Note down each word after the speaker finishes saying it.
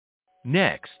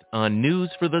Next on News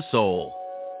for the Soul,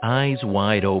 Eyes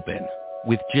Wide Open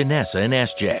with Janessa and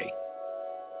SJ.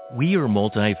 We are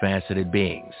multifaceted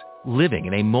beings living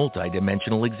in a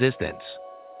multidimensional existence.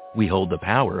 We hold the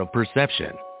power of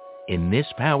perception, and this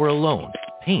power alone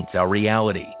paints our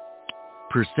reality.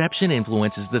 Perception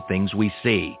influences the things we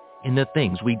see and the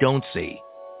things we don't see.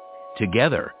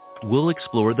 Together, we'll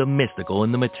explore the mystical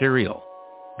and the material,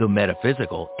 the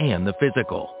metaphysical and the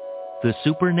physical, the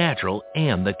supernatural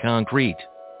and the concrete,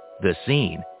 the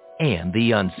seen and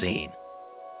the unseen.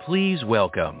 Please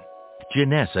welcome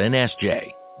Janessa and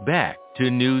SJ back to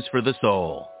News for the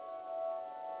Soul.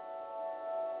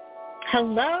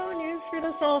 Hello, News for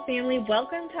the Soul family.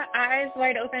 Welcome to Eyes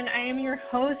Wide Open. I am your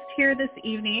host here this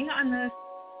evening on this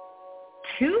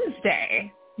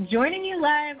Tuesday, joining you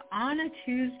live on a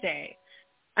Tuesday.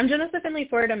 I'm Janessa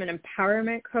Ford. I'm an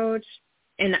empowerment coach,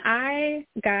 and I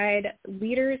guide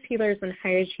leaders, healers, and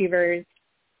high achievers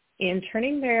in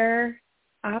turning their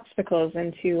obstacles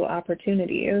into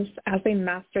opportunities as they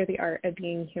master the art of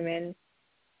being human.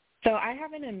 So I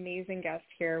have an amazing guest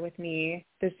here with me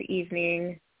this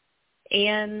evening,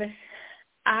 and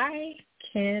I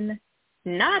can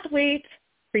not wait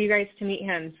for you guys to meet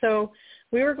him. So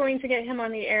we were going to get him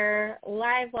on the air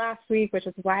live last week, which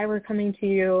is why we're coming to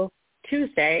you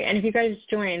Tuesday. And if you guys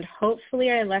joined, hopefully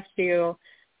I left you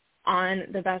on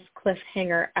the best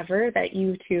cliffhanger ever, that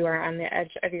you two are on the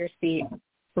edge of your seat,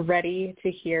 ready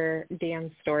to hear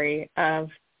Dan's story of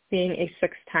being a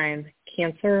 6-time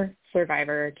cancer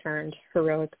survivor turned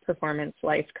heroic performance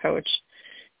life coach.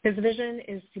 His vision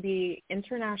is to be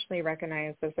internationally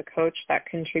recognized as a coach that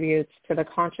contributes to the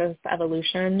conscious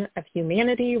evolution of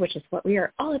humanity, which is what we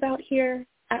are all about here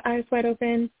at Eyes Wide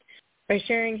Open, by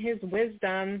sharing his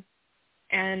wisdom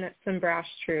and some brash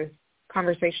truth.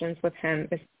 Conversations with him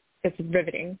is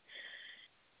riveting,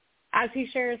 as he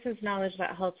shares his knowledge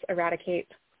that helps eradicate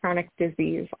chronic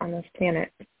disease on this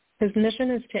planet. His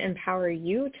mission is to empower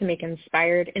you to make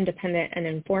inspired, independent, and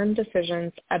informed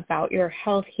decisions about your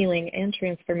health, healing, and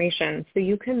transformation so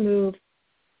you can move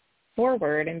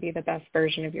forward and be the best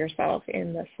version of yourself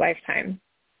in this lifetime.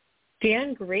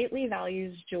 Dan greatly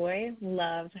values joy,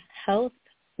 love, health,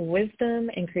 wisdom,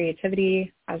 and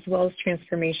creativity, as well as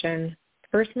transformation,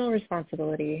 personal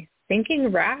responsibility,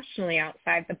 thinking rationally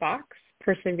outside the box,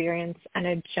 perseverance, and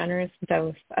a generous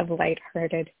dose of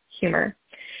lighthearted humor.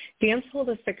 Dan's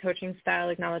holistic coaching style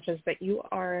acknowledges that you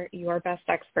are your best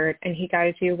expert, and he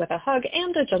guides you with a hug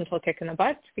and a gentle kick in the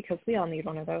butt, because we all need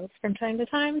one of those from time to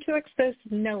time, to expose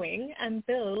knowing and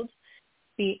build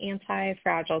the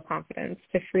anti-fragile confidence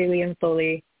to freely and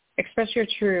fully express your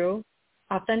true,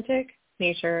 authentic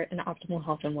nature and optimal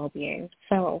health and well-being.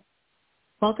 So,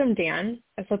 welcome, Dan.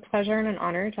 It's a pleasure and an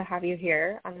honor to have you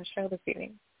here on the show this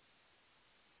evening.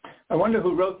 I wonder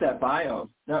who wrote that bio.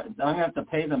 I'm going to have to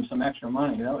pay them some extra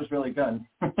money. That was really good.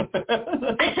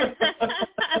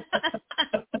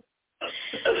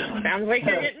 Sounds like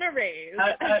you're getting a raise.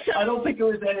 I don't think it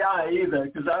was AI either,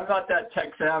 because I'm not that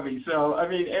tech savvy. So, I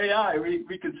mean, AI,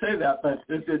 we could say that, but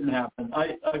it didn't happen.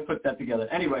 I put that together.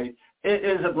 Anyway, it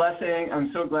is a blessing.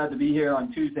 I'm so glad to be here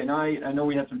on Tuesday night. I know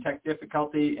we had some tech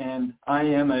difficulty, and I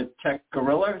am a tech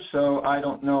gorilla, so I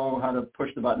don't know how to push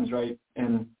the buttons right.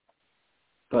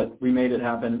 But we made it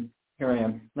happen. Here I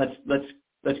am. Let's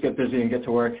get busy and get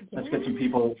to work. Let's get some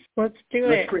people. Let's do it.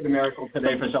 Let's create a miracle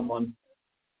today for someone.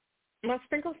 Let's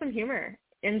sprinkle some humor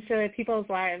into people's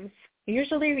lives.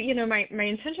 Usually, my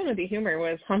intention with the humor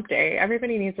was hump day.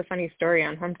 Everybody needs a funny story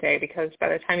on hump day, because by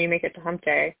the time you make it to hump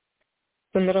day,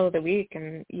 it's the middle of the week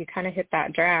and you kind of hit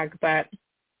that drag. But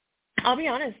I'll be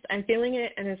honest, I'm feeling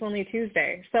it, and it's only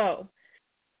Tuesday. So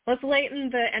let's lighten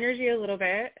the energy a little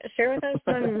bit. Share with us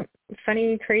some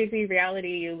funny, crazy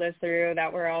reality you lived through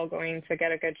that we're all going to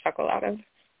get a good chuckle out of.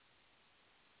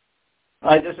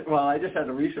 I just had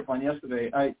a recent one yesterday.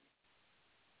 I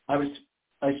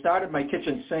started my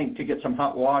kitchen sink to get some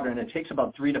hot water, and it takes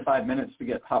about 3 to 5 minutes to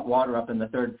get hot water up in the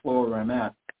 3rd floor where I'm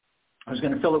at. I was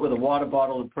going to fill it with a water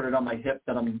bottle and put it on my hip,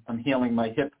 that I'm healing my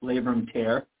hip labrum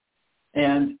tear.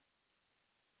 And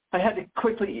I had to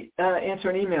quickly answer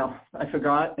an email. I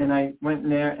forgot, and I went in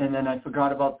there, and then I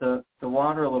forgot about the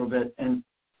water a little bit, and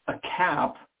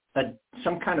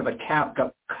some kind of a cap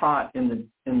got caught in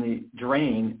the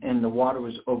drain, and the water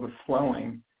was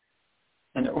overflowing,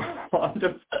 and it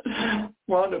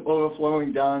wound up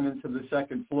overflowing down into the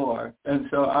 2nd floor. And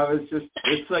so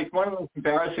it's like one of those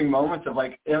embarrassing moments of,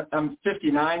 like, I'm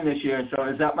 59 this year, so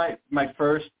is that my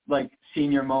first, like,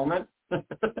 senior moment? That's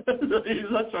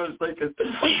what I was thinking.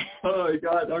 Oh my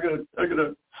God, I'm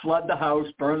gonna flood the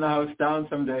house, burn the house down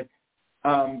someday.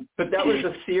 But that was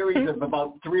a series of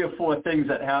about 3 or 4 things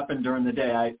that happened during the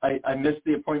day. I missed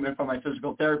the appointment for my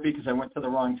physical therapy because I went to the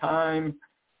wrong time.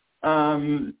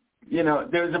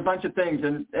 There was a bunch of things.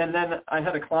 And then I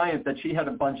had a client that she had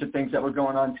a bunch of things that were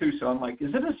going on too. So I'm like,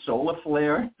 is it a solar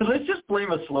flare? Let's just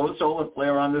blame a slow solar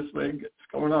flare on this thing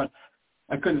that's going on.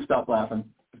 I couldn't stop laughing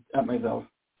at myself.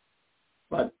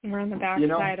 But we're on the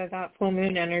backside of that full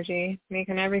moon energy,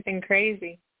 making everything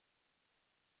crazy.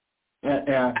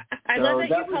 Yeah. I love that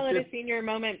you call it a senior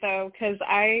moment, though, because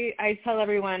I tell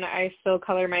everyone I still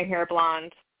color my hair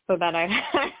blonde so that I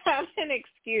have an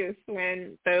excuse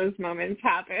when those moments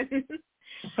happen.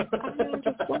 I'm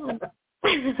just blonde.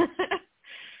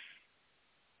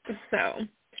 So,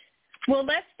 well,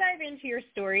 let's dive into your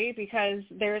story because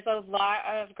there's a lot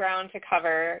of ground to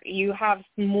cover. You have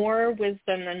more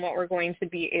wisdom than what we're going to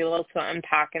be able to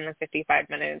unpack in the 55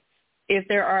 minutes. If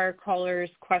there are callers'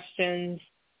 questions,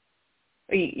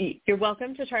 you're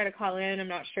welcome to try to call in. I'm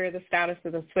not sure the status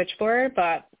of the switchboard,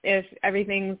 but if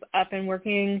everything's up and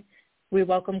working, we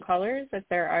welcome callers if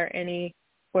there are any,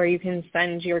 or you can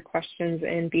send your questions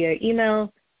in via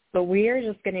email. But we are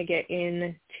just going to get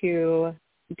into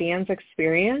Dan's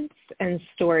experience and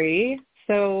story.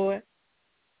 So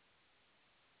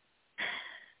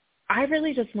I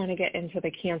really just want to get into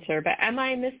the cancer, but am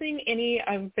I missing any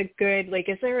of the good,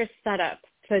 is there a setup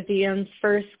to Dan's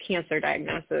first cancer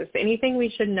diagnosis? Anything we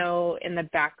should know in the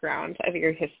background of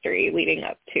your history leading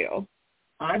up to?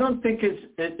 I don't think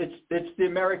it's the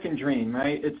American dream,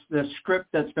 right? It's the script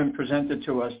that's been presented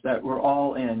to us that we're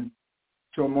all in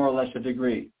to a more or less a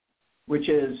degree, which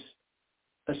is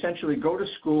essentially go to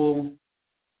school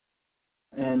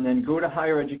and then go to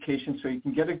higher education so you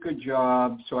can get a good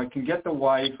job, so I can get the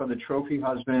wife or the trophy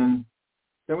husband.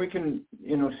 Then we can,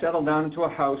 settle down into a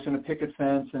house and a picket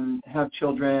fence and have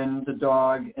children, the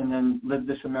dog, and then live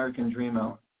this American dream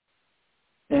out.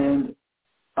 And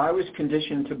I was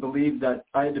conditioned to believe that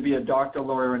I had to be a doctor,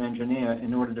 lawyer, and engineer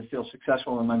in order to feel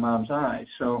successful in my mom's eyes.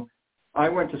 So I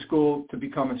went to school to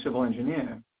become a civil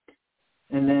engineer.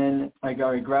 And then I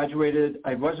graduated.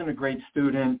 I wasn't a great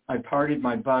student. I partied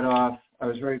my butt off. I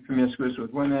was very promiscuous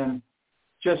with women.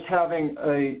 Just having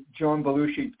a John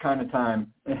Belushi kind of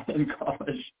time in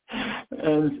college.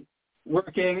 And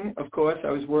working, of course, I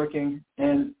was working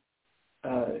and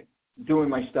doing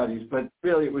my studies. But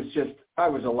really it was just, I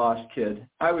was a lost kid.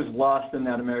 I was lost in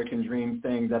that American dream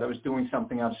thing that I was doing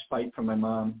something out of spite for my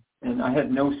mom. And I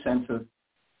had no sense of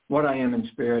what I am in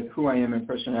spirit, who I am in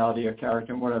personality or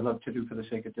character, and what I love to do for the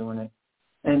sake of doing it.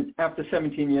 And after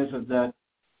 17 years of that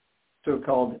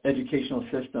so-called educational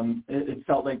system, it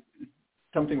felt like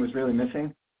something was really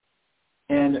missing.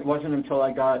 And it wasn't until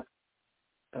I got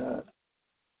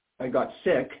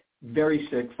sick, very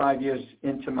sick, 5 years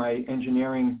into my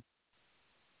engineering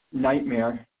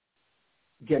nightmare,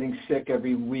 getting sick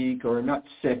every week, or not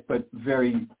sick, but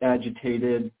very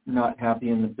agitated, not happy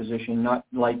in the position, not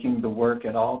liking the work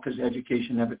at all, because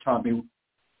education never taught me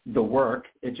the work.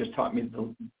 It just taught me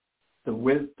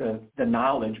the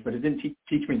knowledge, but it didn't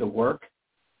teach me the work.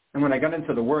 And when I got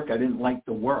into the work, I didn't like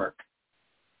the work.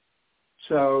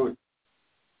 So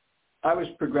I was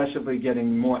progressively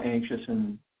getting more anxious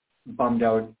and bummed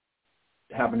out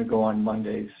having to go on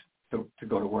Mondays to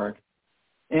go to work.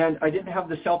 And I didn't have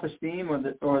the self-esteem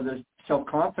or the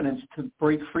self-confidence to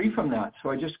break free from that. So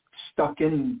I just stuck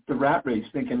in the rat race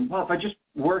thinking, well, if I just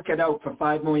work it out for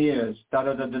 5 more years,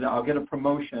 I'll get a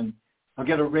promotion, I'll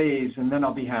get a raise, and then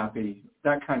I'll be happy,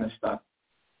 that kind of stuff.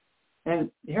 And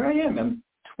here I am. I'm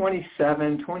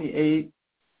 27, 28,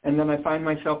 and then I find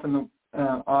myself in the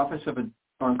office of an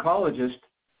oncologist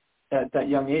at that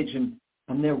young age, and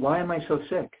I'm there, why am I so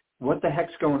sick? What the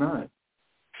heck's going on?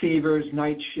 Fevers,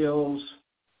 night chills,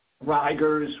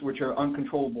 rigors, which are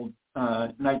uncontrollable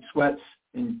night sweats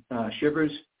and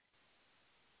shivers.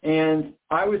 And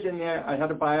I was in there. I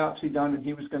had a biopsy done, and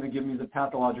he was going to give me the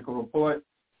pathological report.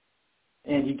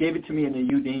 And he gave it to me in a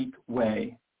unique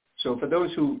way. So for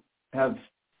those who have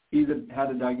either had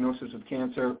a diagnosis of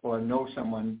cancer or know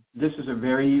someone, this is a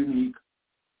very unique,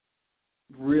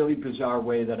 really bizarre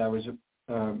way that I was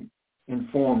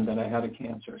informed that I had a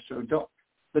cancer. So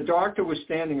the doctor was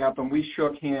standing up, and we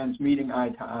shook hands, meeting eye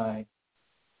to eye.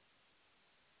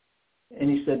 And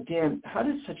he said, Dan, how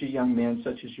did such a young man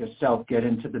such as yourself get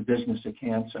into the business of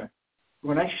cancer?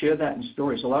 When I share that in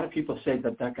stories, a lot of people say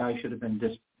that guy should have been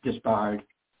disbarred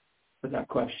for that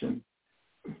question.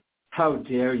 How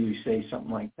dare you say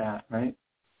something like that, right?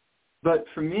 But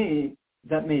for me,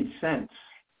 that made sense.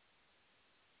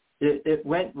 It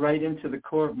went right into the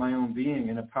core of my own being,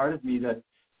 and a part of me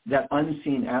that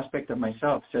unseen aspect of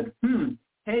myself said,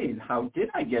 hey, how did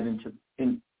I get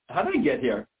how did I get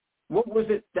here? What was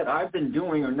it that I've been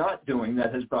doing or not doing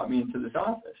that has brought me into this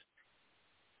office?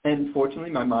 And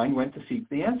fortunately, my mind went to seek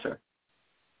the answer.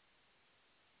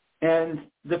 And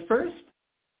the first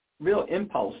real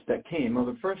impulse that came, or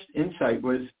the first insight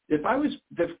was, it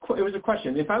was a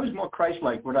question, if I was more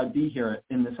Christ-like, would I be here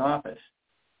in this office?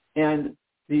 And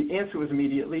the answer was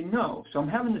immediately no. So I'm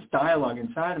having this dialogue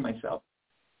inside of myself.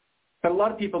 But a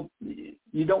lot of people,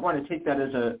 you don't want to take that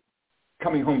as a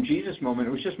coming home Jesus moment.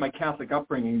 It was just my Catholic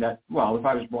upbringing that, well, if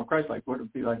I was more Christ-like, what would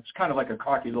it be like? It's kind of like a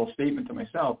cocky little statement to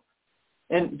myself.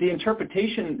 And the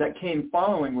interpretation that came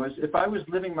following was, if I was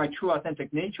living my true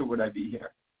authentic nature, would I be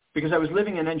here? Because I was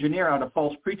living an engineer out of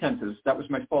false pretenses. That was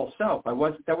my false self. That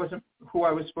wasn't who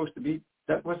I was supposed to be.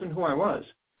 That wasn't who I was.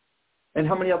 And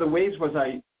how many other ways was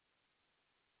I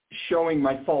showing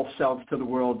my false self to the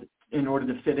world in order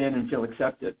to fit in and feel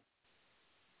accepted?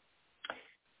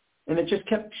 And it just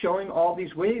kept showing all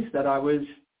these ways that I was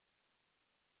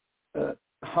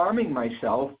harming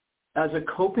myself as a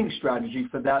coping strategy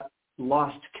for that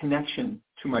lost connection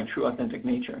to my true authentic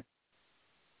nature.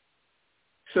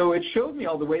 So it showed me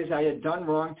all the ways I had done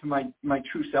wrong to my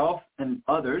true self and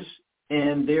others,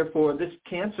 and therefore this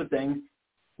cancer thing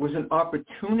was an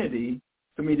opportunity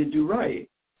for me to do right.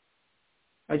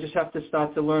 I just have to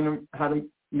start to learn how to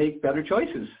make better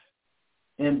choices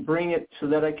and bring it so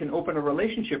that I can open a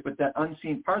relationship with that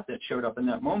unseen part that showed up in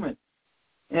that moment.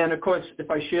 And, of course,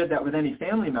 if I shared that with any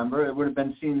family member, it would have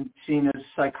been seen as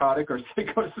psychotic or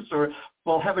psychosis or,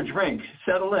 well, have a drink,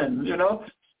 settle in,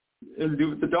 and do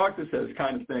what the doctor says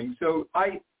kind of thing. So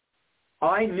I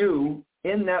knew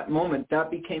in that moment that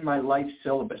became my life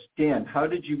syllabus. Dan, how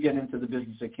did you get into the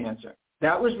business of cancer?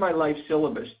 That was my life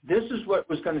syllabus. This is what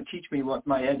was going to teach me what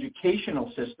my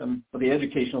educational system, or the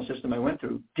educational system I went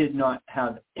through, did not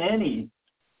have any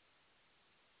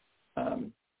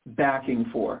backing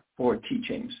for or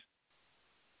teachings.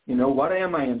 What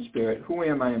am I in spirit? Who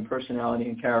am I in personality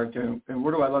and character? And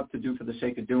what do I love to do for the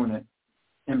sake of doing it?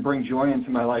 And bring joy into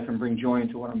my life and bring joy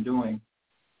into what I'm doing.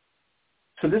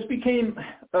 So this became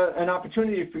an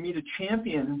opportunity for me to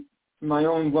champion my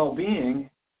own well-being.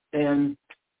 And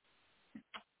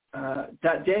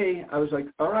that day I was like,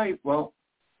 all right, well,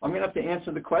 I'm going to have to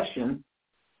answer the question.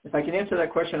 If I can answer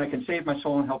that question, I can save my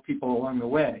soul and help people along the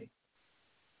way.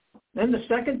 Then the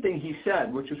second thing he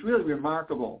said, which was really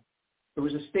remarkable, it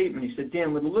was a statement. He said,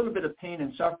 Dan, with a little bit of pain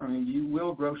and suffering, you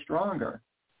will grow stronger.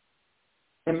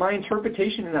 And my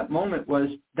interpretation in that moment was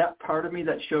that part of me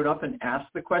that showed up and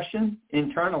asked the question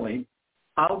internally,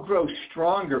 I'll grow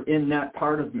stronger in that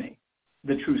part of me,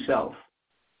 the true self.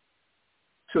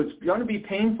 So it's going to be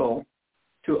painful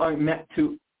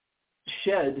to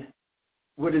shed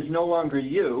what is no longer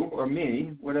you or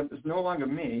me, what is no longer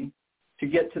me, to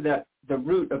get to the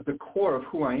root of the core of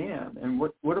who I am. And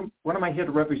what am I here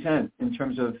to represent in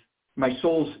terms of my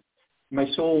soul's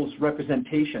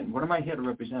representation? What am I here to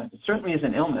represent? It certainly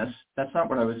isn't illness. That's not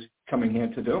what I was coming here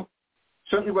to do.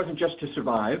 Certainly wasn't just to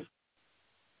survive.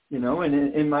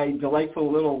 And in my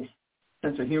delightful little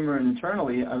sense of humor and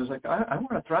internally, I was like, I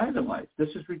want to thrive in life. This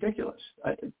is ridiculous.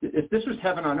 If this was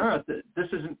heaven on earth, this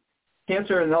isn't,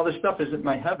 cancer and all this stuff isn't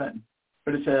my heaven,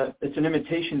 but it's an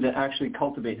invitation to actually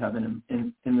cultivate heaven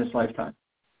in this lifetime.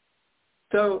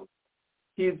 So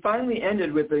he finally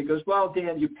ended with, he goes, well,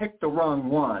 Dan, you picked the wrong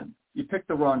one. You picked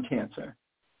the wrong cancer,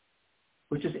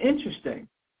 which is interesting.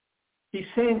 He's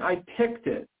saying I picked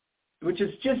it,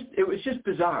 it was just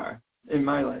bizarre in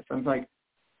my life. I was like,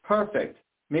 perfect.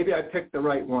 Maybe I picked the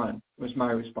right one, was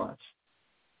my response.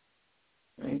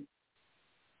 Right?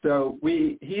 So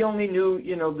he only knew,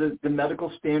 the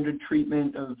medical standard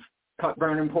treatment of cut,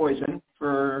 burn, and poison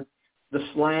for the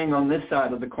slang on this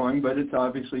side of the coin, but it's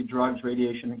obviously drugs,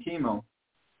 radiation, and chemo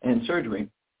and surgery.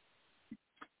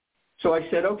 So I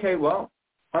said, okay, well,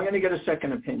 I'm going to get a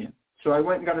second opinion. So I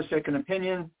went and got a second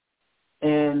opinion,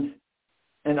 and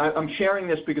I'm sharing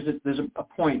this because there's a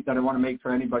point that I want to make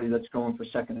for anybody that's going for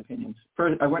second opinions.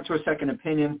 First, I went to a second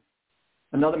opinion,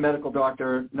 another medical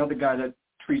doctor, another guy that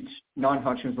treats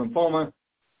non-Hodgkin's lymphoma,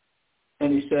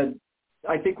 and he said,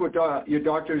 I think what your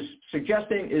doctor's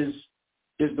suggesting is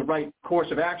the right course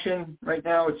of action right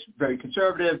now. It's very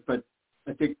conservative, but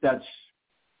I think that's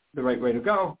the right way to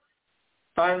go.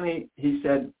 Finally,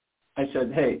 I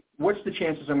said, hey, what's the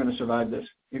chances I'm going to survive this?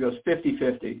 He goes,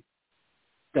 50-50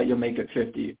 that you'll make it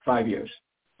 5 years.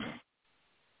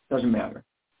 Doesn't matter.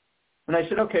 And I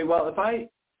said, okay, well, if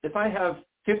I have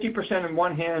 50% in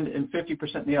one hand and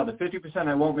 50% in the other, 50%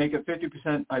 I won't make it,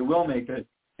 50% I will make it,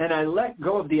 and I let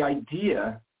go of the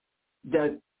idea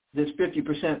that this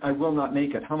 50% I will not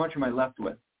make it, how much am I left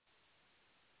with?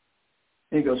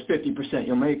 And he goes, 50%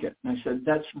 you'll make it. And I said,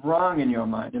 that's wrong in your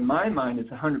mind. In my mind, it's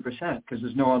 100% because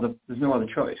there's no other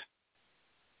choice.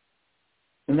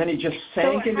 And then he just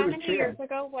sank into his chair. How many years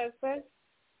ago was this?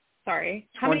 Sorry.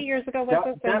 How many years ago was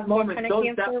this? That moment, what kind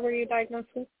of cancer were you diagnosed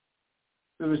with?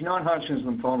 It was non-Hodgkin's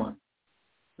lymphoma.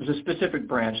 There's a specific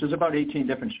branch. There's about 18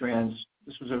 different strands.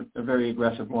 This was a very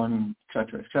aggressive one, et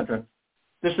cetera, et cetera.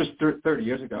 This was 30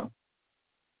 years ago.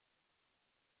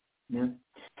 Yeah.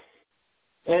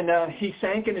 And he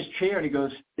sank in his chair and he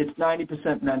goes, it's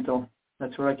 90% mental.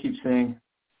 That's what I keep saying.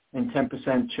 And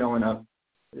 10% showing up.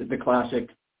 The classic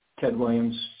Ted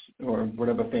Williams or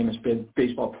whatever famous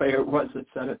baseball player it was that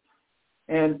said it.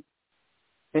 And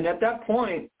at that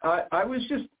point, I was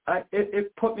just,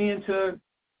 it put me into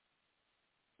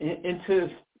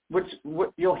what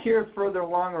you'll hear further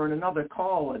along or in another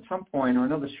call at some point or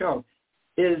another show,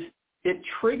 is it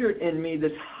triggered in me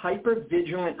this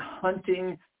hyper-vigilant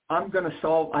hunting. I'm going to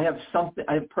solve, I have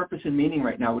purpose and meaning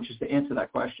right now, which is to answer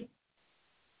that question.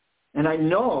 And I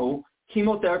know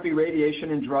chemotherapy,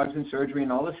 radiation, and drugs and surgery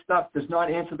and all this stuff does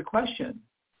not answer the question.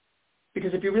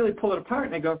 Because if you really pull it apart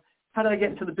and I go, how did I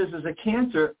get into the business of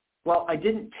cancer? Well, I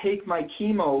didn't take my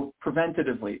chemo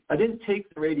preventatively. I didn't take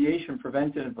the radiation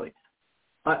preventatively.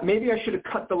 Maybe I should have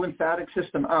cut the lymphatic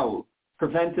system out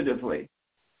preventatively.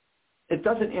 It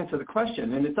doesn't answer the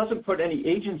question, and it doesn't put any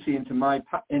agency into my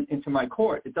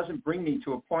court. It doesn't bring me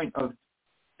to a point of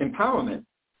empowerment.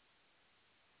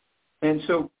 And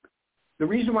so the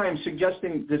reason why I'm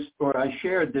suggesting this, or I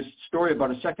shared this story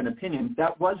about a second opinion,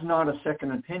 that was not a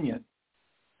second opinion.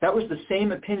 That was the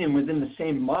same opinion within the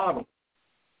same model.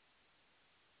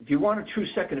 If you want a true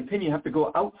second opinion, you have to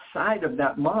go outside of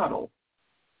that model.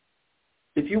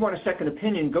 If you want a second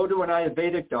opinion, go to an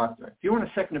Ayurvedic doctor. If you want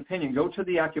a second opinion, go to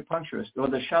the acupuncturist or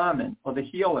the shaman or the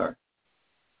healer.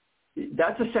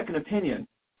 That's a second opinion.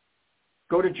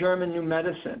 Go to German New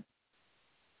Medicine,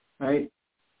 right?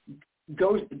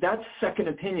 That's second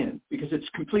opinion because it's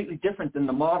completely different than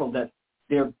the model that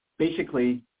they're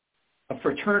basically a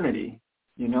fraternity.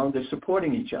 They're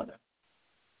supporting each other.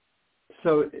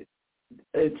 So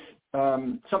it's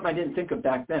something I didn't think of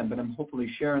back then, but I'm hopefully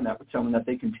sharing that with someone that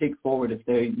they can take forward if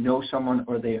they know someone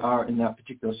or they are in that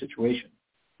particular situation,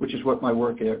 which is what my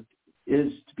work is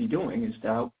to be doing, is to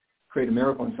help create a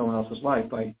miracle in someone else's life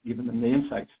by giving them the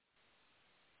insights.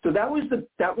 So that was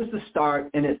the start,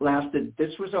 and it lasted.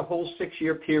 This was a whole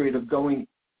 6-year period of going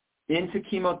into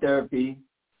chemotherapy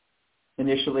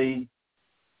initially,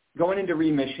 going into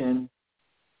remission,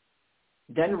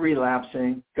 then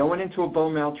relapsing, going into a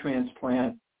bone marrow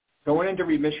transplant, going into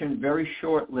remission, very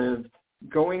short-lived,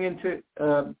 going into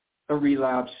a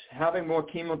relapse, having more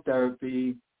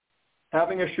chemotherapy,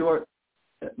 having a short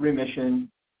remission.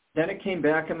 Then it came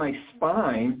back in my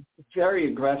spine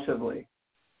very aggressively,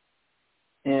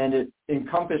 and it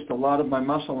encompassed a lot of my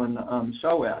muscle and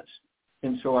psoas.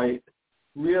 And so I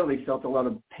really felt a lot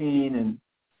of pain, and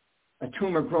a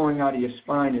tumor growing out of your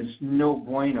spine is no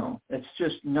bueno. It's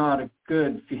just not a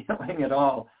good feeling at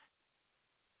all.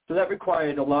 So that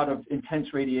required a lot of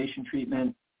intense radiation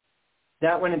treatment.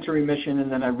 That went into remission,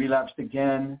 and then I relapsed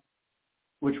again,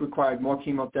 which required more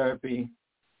chemotherapy.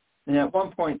 And at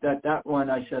one point, that one,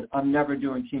 I said, I'm never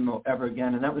doing chemo ever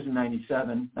again, and that was in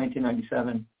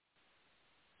 1997.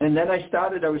 And then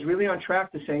I was really on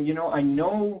track to saying, I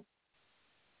know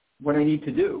what I need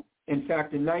to do. In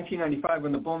fact, in 1995,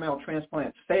 when the bone marrow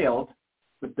transplant failed,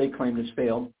 what they claimed as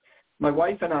failed, my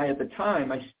wife and I at the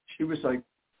time, she was like,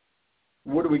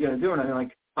 what are we going to do? And I'm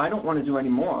like, I don't want to do any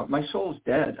more. My soul's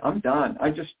dead. I'm done. I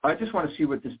just want to see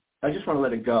I just want to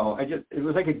let it go. It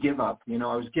was like a give up. I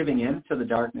was giving in to the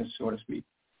darkness, so to speak.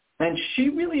 And she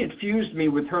really infused me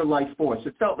with her life force.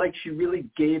 It felt like she really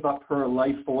gave up her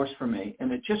life force for me,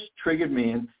 and it just triggered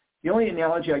me. And the only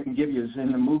analogy I can give you is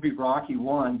in the movie Rocky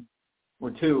 1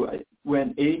 or 2,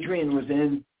 when Adrian was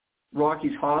in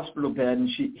Rocky's hospital bed, and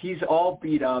he's all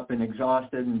beat up and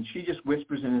exhausted, and she just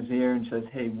whispers in his ear and says,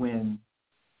 hey, win.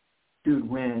 Dude,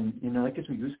 win. That gives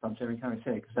me goosebumps every time I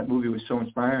say it, because that movie was so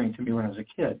inspiring to me when I was a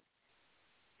kid.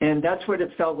 And that's what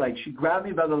it felt like. She grabbed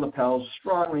me by the lapels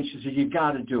strongly. She said, you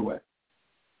got to do it.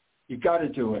 You got to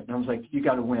do it. And I was like, you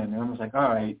got to win. And I was like, all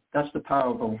right, that's the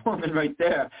power of a woman right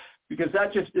there, because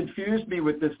that just infused me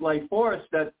with this life force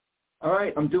that, all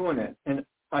right, I'm doing it. And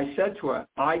I said to her,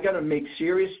 I got to make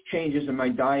serious changes in my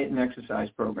diet and exercise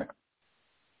program.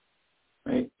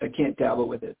 Right? I can't dabble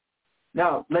with it.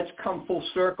 Now, let's come full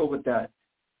circle with that,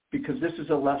 because this is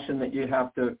a lesson that you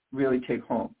have to really take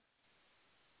home.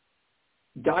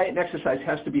 Diet and exercise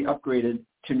has to be upgraded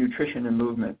to nutrition and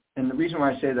movement. And the reason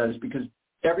why I say that is because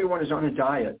everyone is on a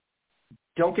diet.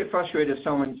 Don't get frustrated if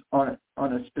someone's on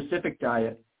a specific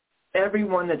diet.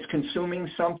 everyone that's consuming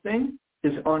something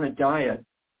is on a diet.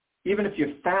 Even if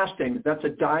you're fasting, that's a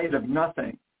diet of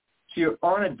nothing. So you're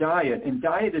on a diet, and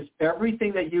diet is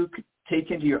everything that you take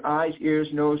into your eyes, ears,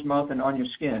 nose, mouth, and on your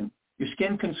skin. Your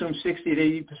skin consumes 60 to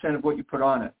 80% of what you put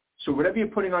on it. So whatever you're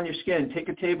putting on your skin, take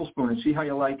a tablespoon and see how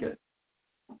you like it.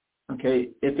 Okay,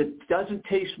 if it doesn't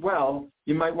taste well,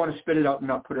 you might want to spit it out and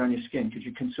not put it on your skin because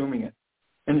you're consuming it.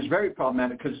 And it's very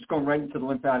problematic because it's going right into the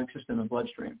lymphatic system and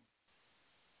bloodstream.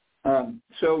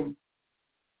 So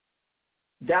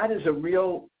that is a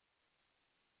real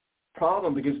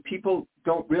problem because people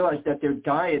don't realize that their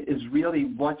diet is really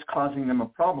what's causing them a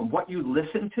problem. What you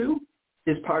listen to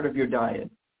is part of your diet.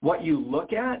 What you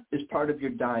look at is part of your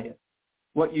diet.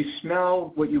 What you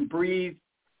smell, what you breathe,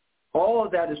 all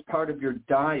of that is part of your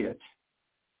diet.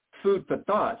 Food for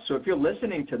thought. So if you're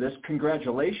listening to this,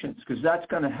 congratulations, because that's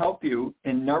going to help you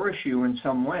and nourish you in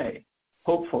some way,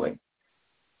 hopefully.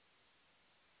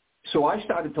 So I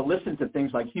started to listen to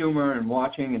things like humor and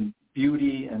watching and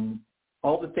beauty and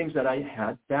all the things that I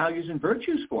had values and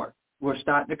virtues for were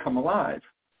starting to come alive,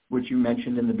 which you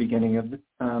mentioned in the beginning of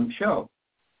the show.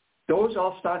 Those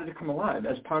all started to come alive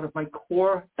as part of my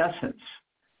core essence.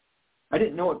 I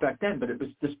didn't know it back then, but it was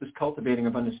this cultivating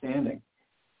of understanding.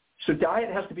 So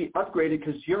diet has to be upgraded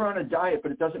because you're on a diet,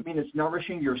 but it doesn't mean it's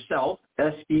nourishing yourself,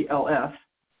 S-E-L-F,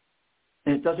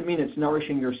 and it doesn't mean it's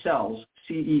nourishing your cells,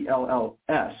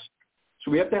 C-E-L-L-S. So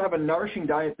we have to have a nourishing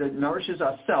diet that nourishes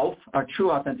ourself, our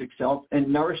true authentic self,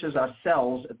 and nourishes our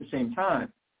cells at the same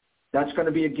time. That's going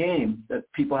to be a game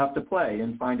that people have to play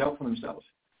and find out for themselves.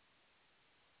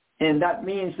 And that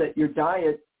means that your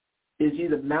diet is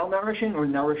either malnourishing or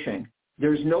nourishing.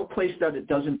 There's no place that it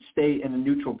doesn't stay in a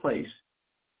neutral place.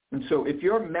 And so if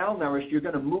you're malnourished, you're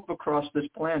going to move across this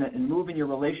planet and move in your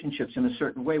relationships in a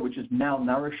certain way, which is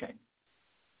malnourishing.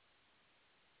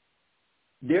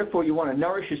 Therefore, you want to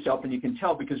nourish yourself, and you can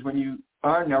tell because when you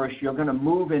are nourished, you're going to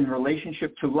move in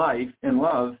relationship to life and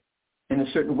love in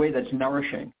a certain way that's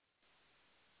nourishing.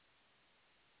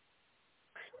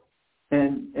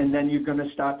 And then you're going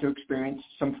to start to experience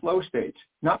some flow states.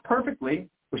 Not perfectly.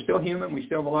 We're still human. We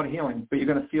still have a lot of healing. But you're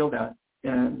going to feel that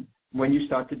when you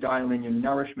start to dial in your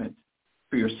nourishment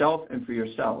for yourself and for your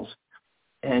cells.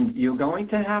 And you're going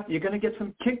to get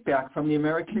some kickback from the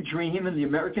American dream and the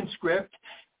American script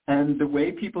and the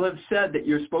way people have said that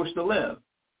you're supposed to live.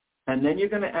 And then you're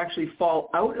going to actually fall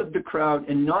out of the crowd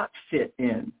and not fit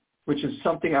in, which is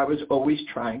something I was always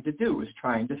trying to do, was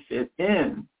trying to fit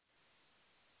in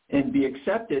and be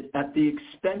accepted at the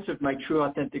expense of my true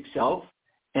authentic self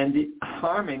and the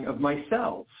harming of my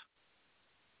cells.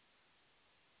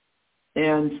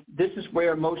 And this is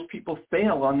where most people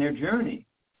fail on their journey,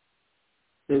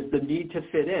 is the need to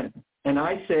fit in. And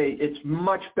I say it's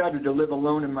much better to live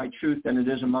alone in my truth than it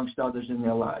is amongst others in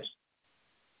their lives.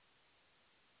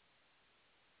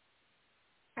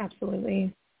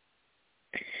 Absolutely.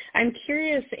 I'm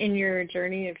curious, in your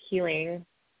journey of healing,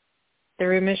 the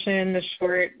remission, the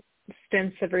short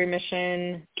stints of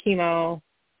remission, chemo,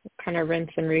 kind of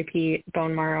rinse and repeat,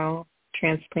 bone marrow,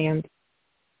 transplants,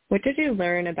 what did you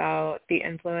learn about the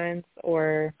influence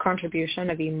or contribution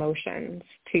of emotions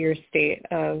to your state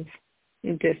of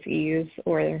dis-ease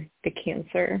or the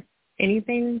cancer?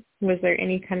 Anything? Was there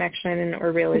any connection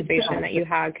or realization that you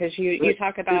had? Because you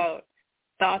talk about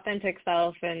the authentic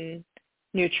self and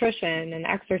nutrition and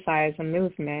exercise and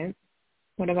movement.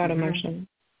 What about emotion?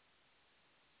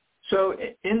 So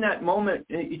in that moment,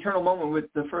 eternal moment with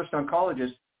the first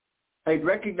oncologist, I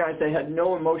recognized I had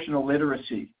no emotional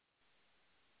literacy.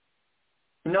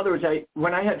 In other words,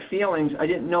 when I had feelings, I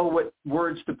didn't know what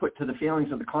words to put to the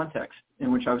feelings of the context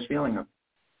in which I was feeling them.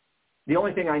 The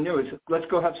only thing I knew is let's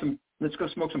go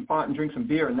smoke some pot and drink some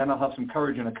beer, and then I'll have some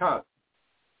courage in a cup.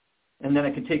 And then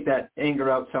I could take that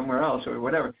anger out somewhere else or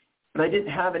whatever. But I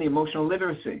didn't have any emotional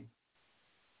literacy.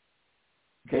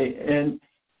 Okay, and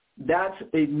that's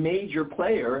a major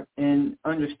player in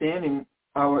understanding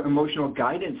our emotional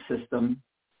guidance system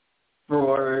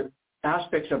for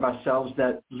aspects of ourselves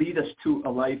that lead us to a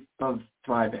life of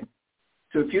thriving.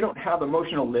 So if you don't have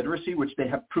emotional literacy, which they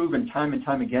have proven time and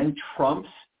time again, trumps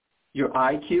your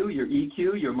IQ, your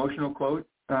EQ, your emotional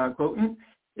quotient,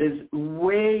 is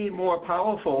way more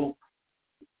powerful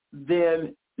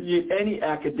than any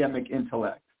academic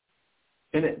intellect.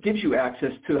 And it gives you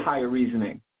access to higher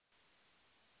reasoning.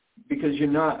 Because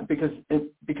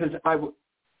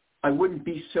I wouldn't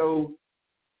be so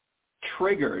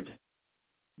triggered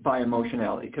by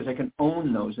emotionality because I can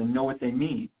own those and know what they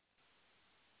mean.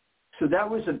 So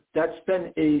that's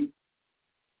been a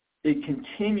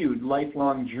continued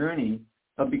lifelong journey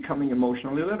of becoming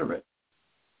emotionally literate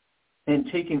and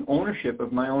taking ownership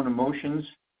of my own emotions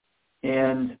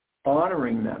and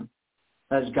honoring them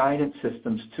as guidance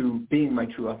systems to being my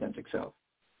true authentic self.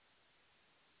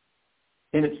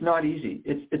 And it's not easy.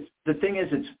 It's the thing is,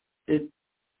 it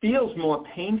feels more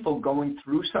painful going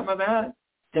through some of that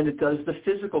than it does the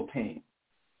physical pain.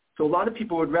 So a lot of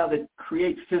people would rather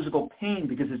create physical pain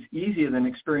because it's easier than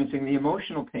experiencing the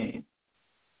emotional pain.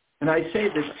 And I say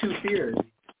there's two fears.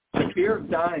 The fear of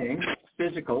dying,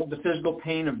 the physical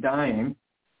pain of dying,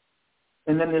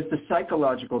 and then there's the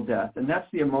psychological death, and that's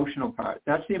the emotional part.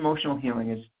 That's the emotional healing,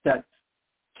 is that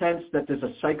sense that there's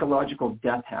a psychological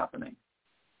death happening.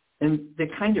 And there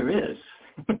kind of is.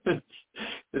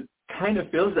 It kind of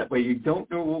feels that way. You don't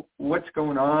know what's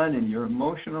going on, and you're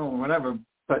emotional and whatever,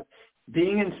 but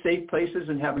being in safe places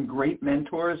and having great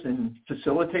mentors and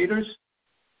facilitators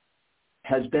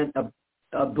has been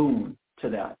a boon to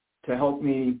that, to help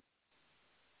me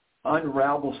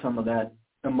unravel some of that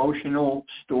emotional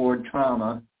stored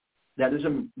trauma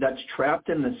that's trapped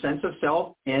in the sense of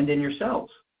self and in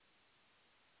yourselves.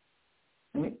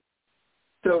 Right?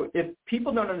 So if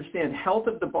people don't understand, health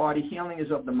of the body, healing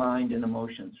is of the mind and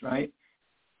emotions, right?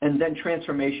 And then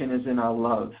transformation is in our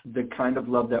love, the kind of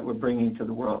love that we're bringing to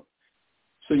the world.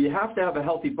 So you have to have a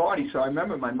healthy body. So I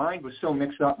remember my mind was so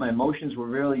mixed up. My emotions were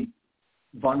really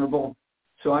vulnerable.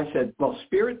 So I said, well,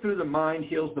 spirit through the mind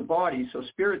heals the body, so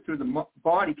spirit through the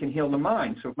body can heal the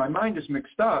mind. So if my mind is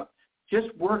mixed up, just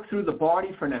work through the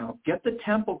body for now. Get the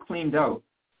temple cleaned out.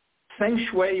 Feng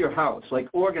shui your house, like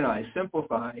organize,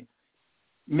 simplify.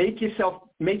 Make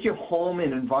your home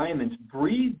and environments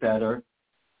breathe better,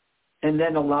 and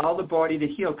then allow the body to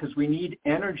heal, because we need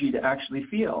energy to actually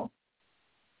feel.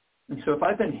 And so if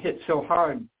I've been hit so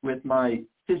hard with my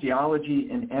physiology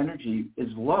and energy is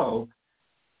low,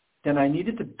 then I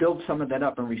needed to build some of that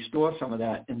up and restore some of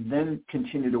that, and then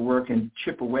continue to work and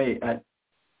chip away at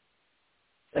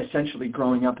essentially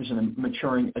growing up as a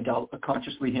maturing adult, a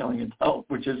consciously healing adult,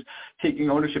 which is taking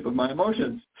ownership of my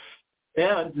emotions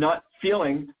and not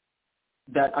feeling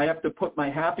that I have to put my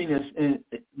happiness and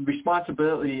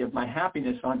responsibility of my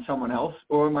happiness on someone else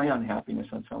or my unhappiness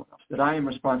on someone else, that I am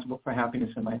responsible for happiness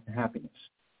and my unhappiness.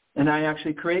 And I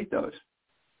actually create those.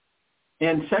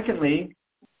 And secondly,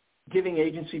 giving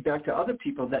agency back to other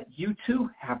people, that you too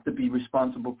have to be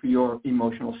responsible for your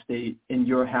emotional state and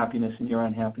your happiness and your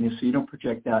unhappiness, so you don't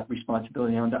project that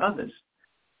responsibility onto others.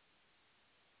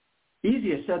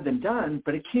 Easier said than done,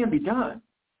 but it can be done.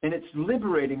 And it's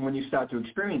liberating when you start to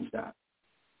experience that.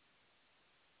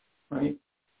 Right?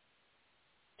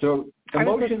 So emotions... I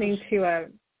was listening to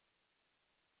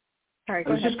Sorry, I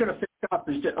was just going to finish up.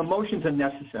 Emotions are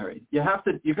necessary. You're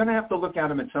going to have to look at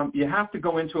them you have to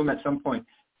go into them at some point.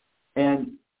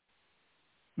 And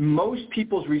most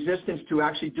people's resistance to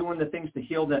actually doing the things to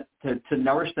heal, to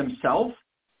nourish themselves,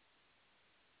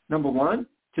 number one,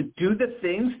 to do the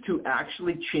things to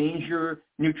actually change your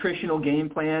nutritional game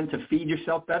plan to feed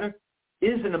yourself better,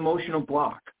 is an emotional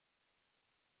block.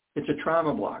 It's a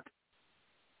trauma block.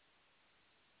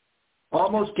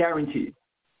 Almost guaranteed.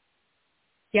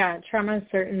 Yeah, trauma is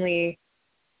certainly,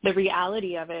 the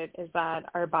reality of it is that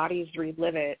our bodies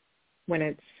relive it when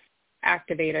it's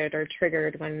activated or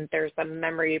triggered, when there's a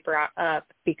memory brought up,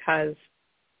 because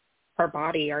our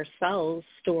body, our cells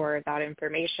store that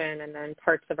information, and then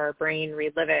parts of our brain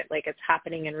relive it like it's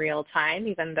happening in real time,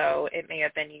 even though it may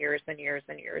have been years and years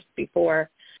and years before.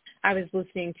 I was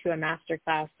listening to a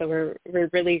masterclass, so we're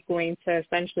really going to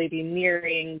essentially be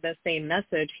mirroring the same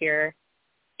message here.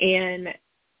 And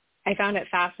I found it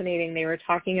fascinating. They were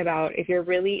talking about, if you're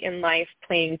really in life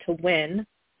playing to win,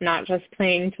 not just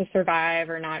playing to survive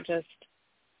or not just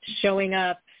showing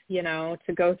up,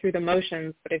 to go through the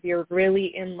motions, but if you're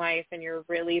really in life and you're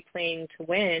really playing to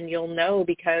win, you'll know,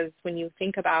 because when you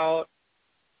think about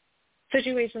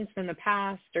situations from the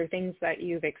past or things that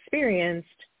you've experienced,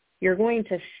 you're going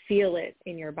to feel it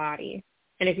in your body.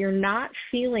 And if you're not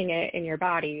feeling it in your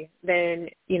body, then,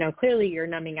 clearly you're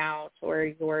numbing out,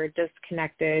 or you're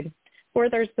disconnected, or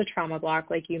there's the trauma block,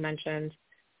 like you mentioned,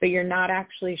 but you're not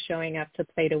actually showing up to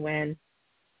play to win.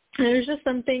 And there's just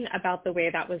something about the way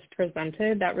that was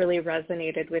presented that really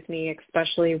resonated with me,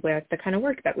 especially with the kind of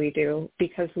work that we do,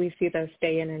 because we see this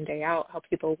day in and day out, how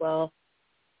people will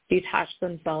detach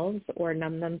themselves or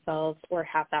numb themselves or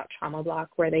have that trauma block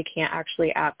where they can't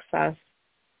actually access,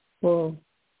 well,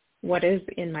 what is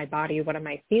in my body, what am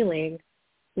I feeling,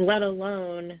 let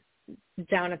alone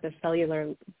down at the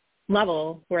cellular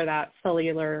level where that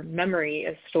cellular memory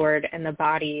is stored and the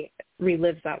body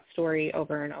relives that story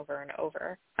over and over and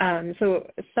over. So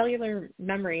cellular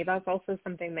memory, that's also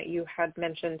something that you had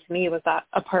mentioned to me. Was that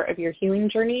a part of your healing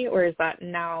journey, or is that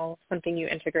now something you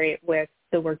integrate with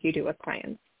the work you do with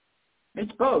clients?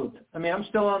 It's both. I mean, I'm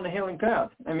still on the healing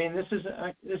path. I mean, this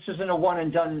isn't a one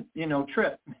and done,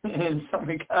 trip in some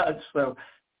regards. So,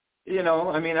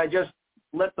 I mean, I just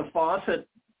let the faucet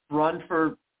run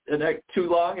for too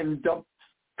long and dump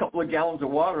a couple of gallons of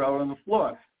water out on the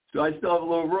floor. So I still have a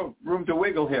little room to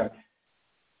wiggle here.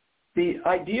 The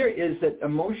idea is that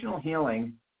emotional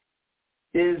healing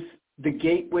is the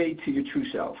gateway to your true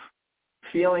self,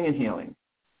 feeling and healing.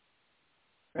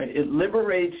 Right? It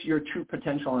liberates your true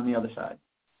potential on the other side.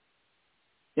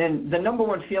 And the number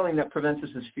one feeling that prevents us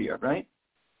is fear, right?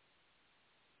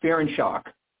 Fear and shock.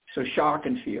 So shock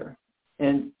and fear.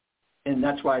 And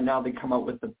that's why now they come out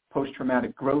with the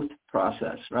post-traumatic growth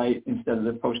process, right? Instead of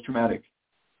the post-traumatic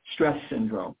stress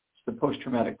syndrome. It's the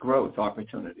post-traumatic growth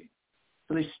opportunity.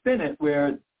 So they spin it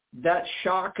where that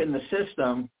shock in the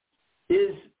system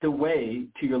is the way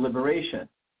to your liberation.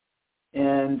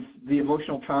 And the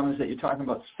emotional traumas that you're talking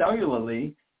about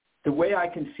cellularly, the way I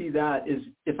can see that is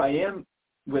if I am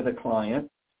with a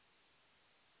client,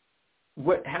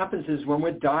 what happens is when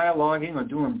we're dialoguing or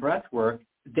doing breath work,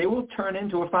 they will turn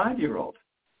into a 5-year-old.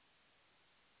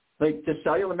 Like the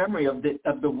cellular memory of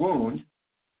the wound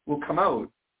will come out.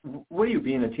 What are you,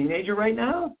 being a teenager right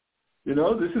now? This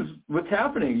is what's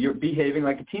happening. You're behaving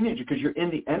like a teenager because you're in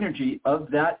the energy of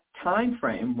that time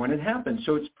frame when it happened.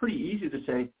 So it's pretty easy to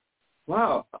say,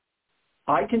 wow,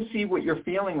 I can see what you're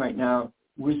feeling right now.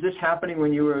 Was this happening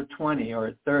when you were 20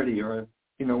 or 30 or,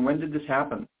 when did this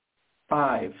happen?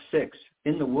 5, 6,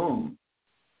 in the womb,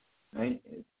 right?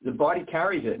 The body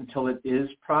carries it until it is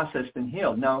processed and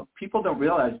healed. Now, people don't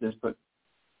realize this, but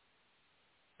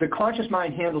the conscious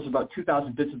mind handles about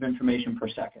 2,000 bits of information per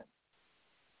second.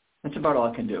 That's about all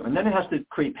it can do. And then it has to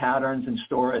create patterns and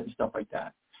store it and stuff like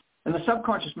that. And the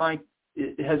subconscious mind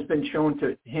has been shown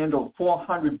to handle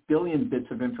 400 billion bits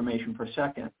of information per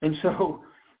second. And so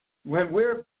when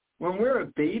we're a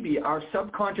baby, our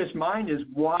subconscious mind is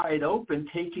wide open,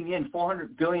 taking in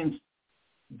 400 billion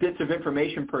bits of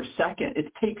information per second.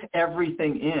 It takes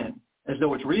everything in as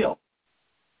though it's real.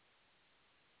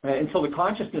 Right? Until the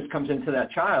consciousness comes into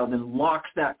that child and locks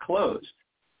that closed.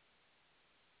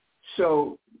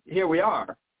 So here we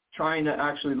are, trying to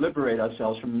actually liberate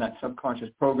ourselves from that subconscious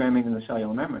programming in the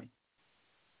cellular memory.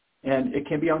 And it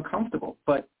can be uncomfortable,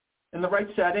 but in the right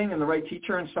setting and the right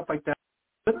teacher and stuff like that,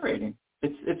 it's liberating.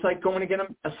 It's like going to get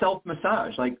a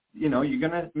self-massage. Like, you're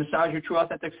going to massage your true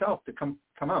authentic self to come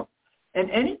out.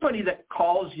 And anybody that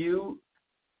calls you,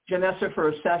 Janessa, for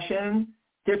a session,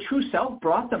 their true self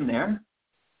brought them there.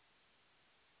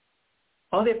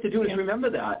 All they have to do is remember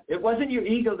that. It wasn't your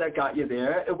ego that got you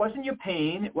there. It wasn't your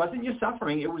pain. It wasn't your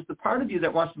suffering. It was the part of you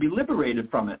that wants to be liberated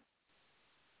from it.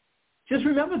 Just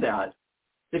remember that.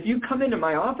 If you come into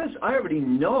my office, I already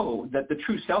know that the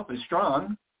true self is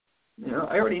strong.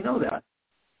 I already know that.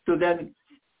 So then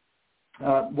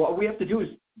what we have to do is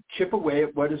chip away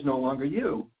at what is no longer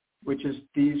you, which is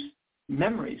these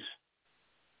memories,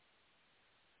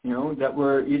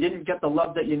 that you didn't get the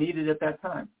love that you needed at that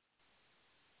time.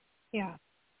 Yeah.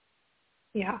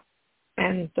 Yeah.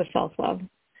 And the self-love.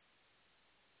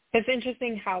 It's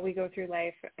interesting how we go through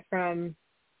life from,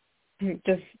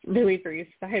 just really brief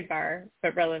sidebar,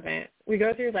 but relevant. We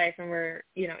go through life and we're,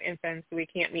 infants. We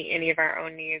can't meet any of our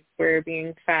own needs. We're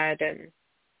being fed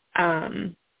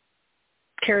and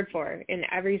cared for in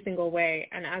every single way.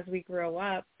 And as we grow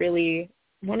up, really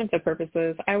one of the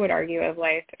purposes, I would argue, of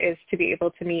life is to be able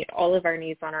to meet all of our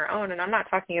needs on our own. And I'm not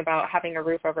talking about having a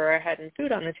roof over our head and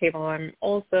food on the table. I'm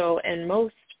also and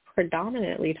most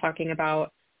predominantly talking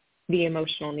about the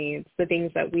emotional needs, the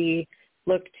things that we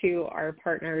look to our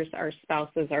partners, our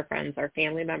spouses, our friends, our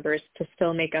family members to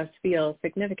still make us feel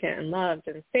significant and loved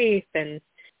and safe and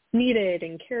needed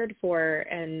and cared for,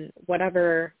 and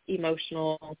whatever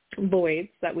emotional voids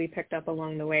that we picked up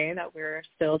along the way that we're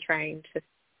still trying to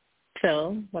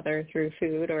fill, whether through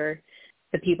food or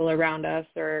the people around us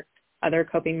or other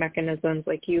coping mechanisms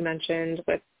like you mentioned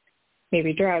with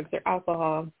maybe drugs or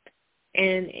alcohol.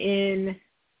 And in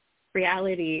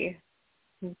reality,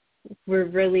 we're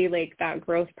really like that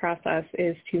growth process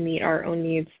is to meet our own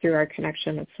needs through our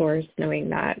connection with Source, knowing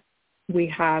that we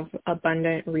have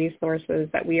abundant resources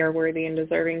that we are worthy and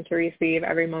deserving to receive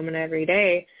every moment, every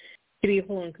day, to be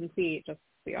whole and complete just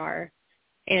as we are.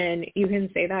 And you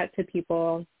can say that to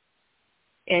people,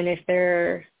 and if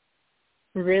they're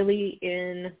really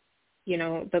in,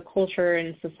 the culture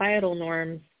and societal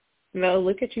norms, they'll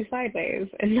look at you sideways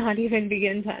and not even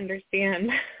begin to understand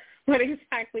what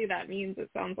exactly that means. It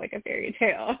sounds like a fairy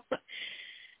tale.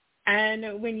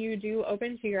 And when you do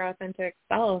open to your authentic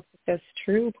self, this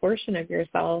true portion of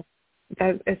yourself,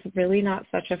 that it's really not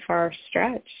such a far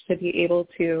stretch to be able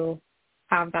to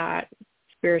have that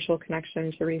spiritual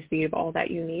connection to receive all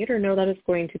that you need, or know that it's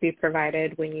going to be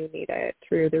provided when you need it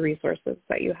through the resources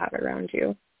that you have around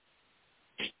you.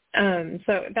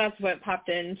 So that's what popped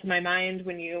into my mind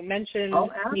when you mentioned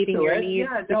meeting your needs.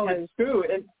 Yeah, no, it's true.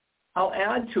 And I'll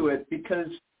add to it because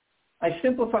I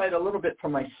simplified a little bit for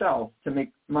myself to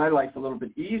make my life a little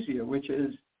bit easier, which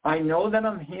is I know that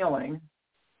I'm healing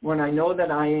when I know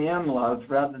that I am loved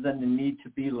rather than the need to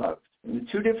be loved. And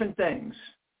the two different things.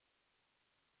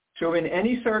 So in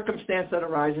any circumstance that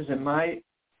arises in my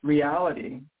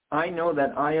reality, I know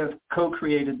that I have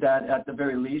co-created that at the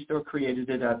very least or created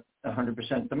it at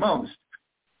 100% the most.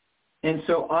 And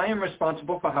so I am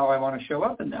responsible for how I want to show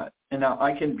up in that. And now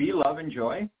I can be love and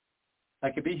joy.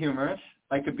 I could be humorous.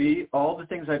 I could be all the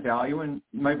things I value and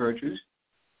my virtues.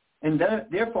 And then,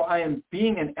 therefore, I am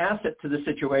being an asset to the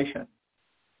situation.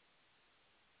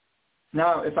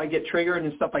 Now, if I get triggered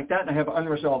and stuff like that and I have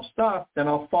unresolved stuff, then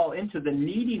I'll fall into the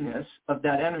neediness of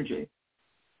that energy,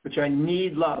 which I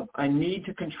need love. I need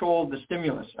to control the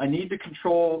stimulus. I need to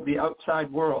control the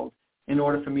outside world in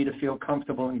order for me to feel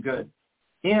comfortable and good.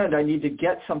 And I need to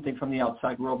get something from the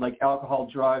outside world, like alcohol,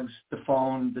 drugs, the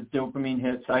phone, the dopamine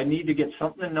hits. I need to get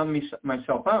something to numb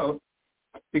myself out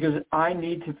because I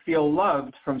need to feel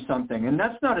loved from something. And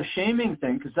that's not a shaming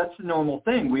thing because that's the normal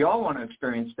thing. We all want to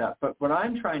experience that. But what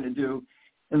I'm trying to do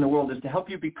in the world is to help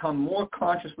you become more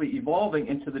consciously evolving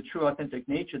into the true authentic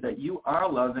nature that you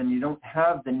are love and you don't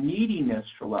have the neediness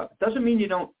for love. It doesn't mean you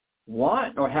don't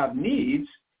want or have needs.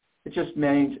 It just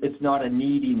means it's not a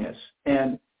neediness.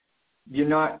 And you're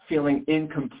not feeling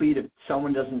incomplete if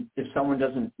someone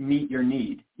doesn't meet your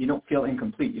need. You don't feel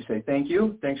incomplete. You say, thank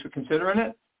you. Thanks for considering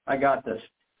it. I got this.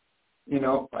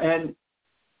 And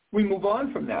we move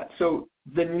on from that. So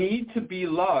the need to be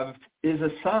loved is a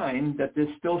sign that there's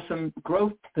still some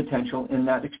growth potential in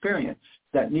that experience,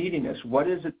 that neediness. What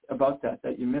is it about that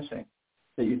you're missing,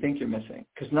 that you think you're missing?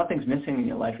 Because nothing's missing in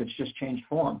your life. It's just changed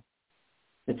form.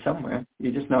 It's somewhere.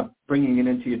 You're just not bringing it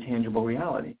into your tangible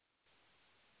reality.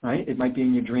 Right? It might be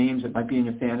in your dreams. It might be in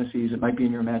your fantasies. It might be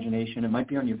in your imagination. It might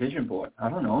be on your vision board. I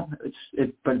don't know.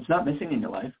 But it's not missing in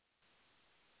your life.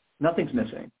 Nothing's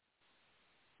missing.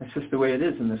 That's just the way it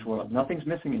is in this world. Nothing's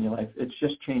missing in your life. It's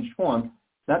just changed form.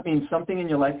 That means something in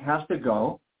your life has to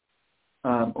go,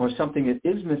 or something that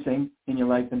is missing in your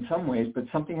life in some ways, but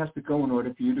something has to go in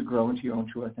order for you to grow into your own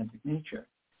true authentic nature.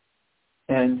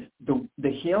 And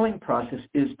the healing process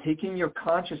is taking your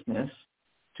consciousness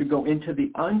to go into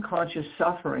the unconscious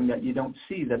suffering that you don't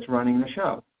see that's running the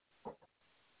show.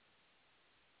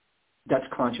 That's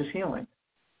conscious healing.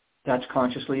 That's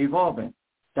consciously evolving.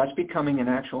 That's becoming an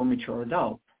actual mature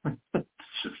adult.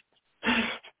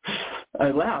 I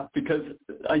laugh because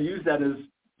I use that as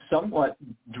somewhat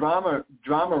drama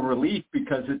relief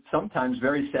because it's sometimes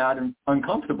very sad and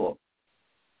uncomfortable.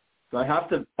 So I have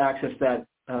to access that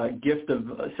gift of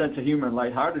a sense of humor and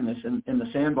lightheartedness in the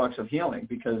sandbox of healing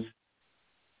because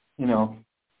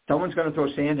someone's going to throw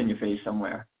sand in your face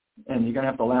somewhere, and you're going to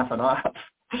have to laugh it off.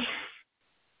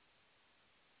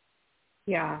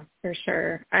 Yeah, for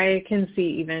sure. I can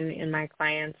see even in my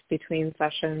clients between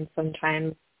sessions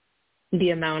sometimes the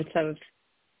amount of,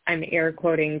 I'm air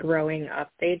quoting, growing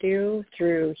up they do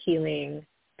through healing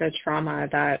the trauma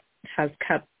that has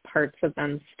kept parts of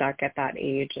them stuck at that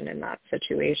age and in that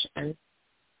situation.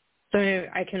 So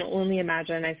I can only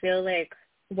imagine. I feel like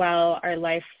while our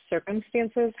life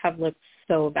circumstances have looked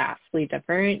so vastly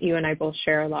different, you and I both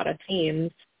share a lot of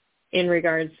themes in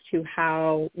regards to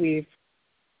how we've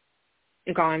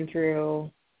gone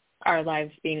through our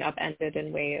lives being upended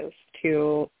in ways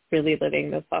to really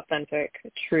living this authentic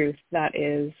truth that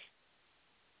is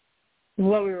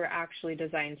what we were actually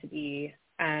designed to be,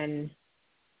 and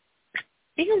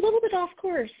being a little bit off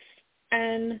course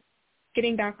and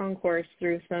getting back on course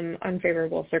through some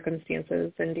unfavorable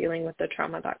circumstances and dealing with the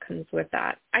trauma that comes with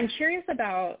that. I'm curious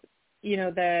about,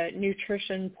 the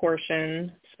nutrition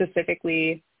portion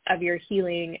specifically of your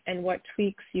healing and what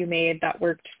tweaks you made that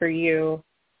worked for you.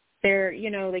 There,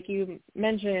 like you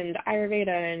mentioned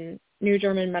Ayurveda and New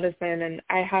German medicine, and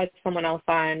I had someone else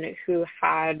on who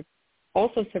had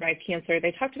also survived cancer.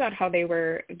 They talked about how they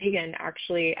were vegan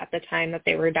actually at the time that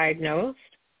they were diagnosed.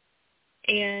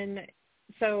 And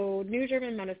so New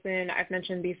German medicine, I've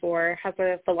mentioned before, has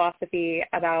a philosophy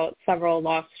about several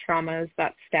lost traumas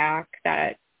that stack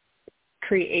that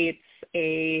creates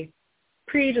a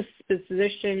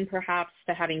predisposition perhaps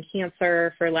to having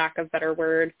cancer, for lack of a better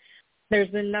word.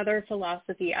 There's another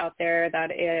philosophy out there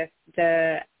that if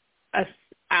the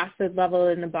acid level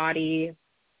in the body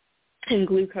and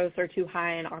glucose are too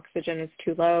high and oxygen is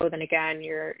too low, then again,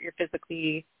 you're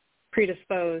physically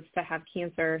predisposed to have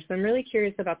cancer. So I'm really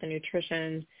curious about the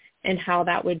nutrition and how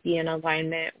that would be in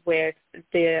alignment with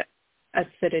the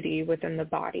acidity within the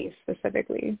body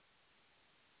specifically.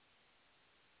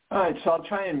 All right, so I'll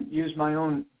try and use my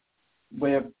own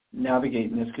way of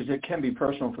navigating this because it can be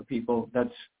personal for people.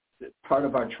 That's part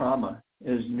of our trauma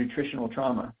is nutritional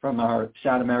trauma from our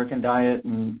sad American diet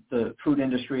and the food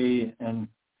industry. And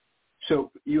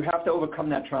so you have to overcome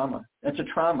that trauma. That's a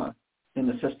trauma in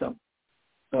the system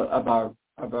of our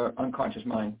unconscious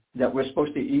mind, that we're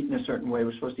supposed to eat in a certain way.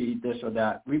 We're supposed to eat this or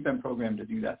that. We've been programmed to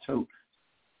do that. So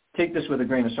take this with a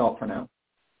grain of salt for now.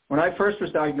 When I first was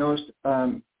diagnosed,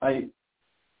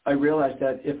 I realized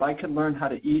that if I could learn how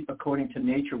to eat according to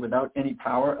nature without any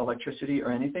power, electricity,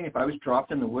 or anything, if I was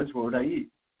dropped in the woods, what would I eat?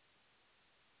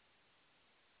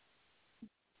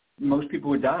 Most people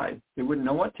would die. They wouldn't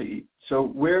know what to eat.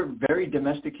 So we're very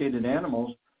domesticated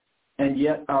animals, and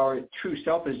yet our true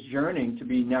self is yearning to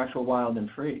be natural, wild, and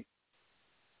free.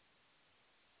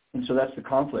 And so that's the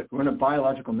conflict. We're in a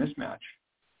biological mismatch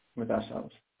with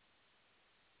ourselves.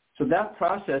 So that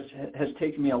process has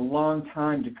taken me a long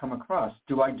time to come across.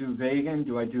 Do I do vegan?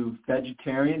 Do I do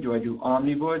vegetarian? Do I do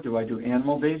omnivore? Do I do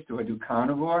animal-based? Do I do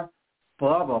carnivore?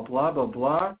 Blah, blah, blah, blah,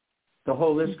 blah. The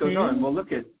whole list goes on. Well,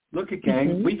 look at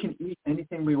gang. We can eat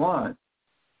anything we want.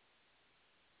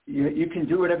 You can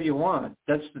do whatever you want.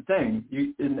 That's the thing.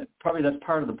 And probably that's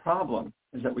part of the problem,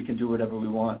 is that we can do whatever we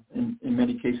want in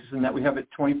many cases, and that we have it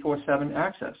 24/7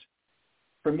 access.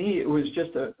 For me, it was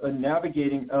just a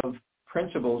navigating of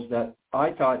principles that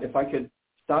I thought if I could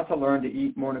start to learn to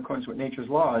eat more in accordance with nature's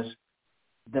laws,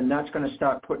 then that's going to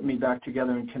start putting me back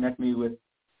together and connect me with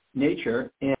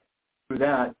nature, and through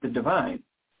that, the divine.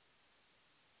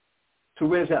 So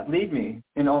where does that lead me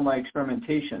in all my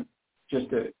experimentation? Just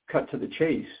to cut to the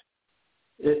chase,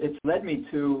 it's led me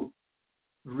to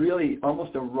really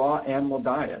almost a raw animal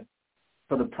diet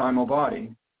for the primal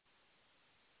body.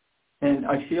 And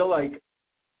I feel like,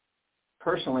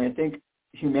 personally, I think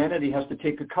humanity has to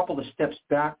take a couple of steps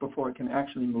back before it can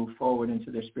actually move forward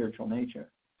into their spiritual nature.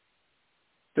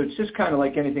 So it's just kind of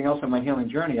like anything else on my healing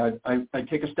journey. I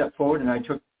take a step forward and I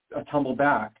took a tumble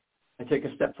back. I take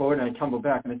a step forward and I tumble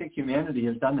back. And I think humanity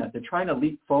has done that. They're trying to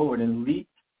leap forward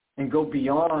and go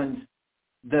beyond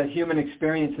the human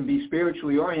experience and be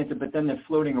spiritually oriented, but then they're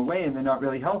floating away and they're not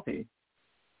really healthy.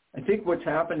 I think what's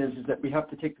happened is that we have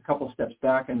to take a couple of steps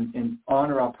back and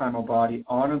honor our primal body,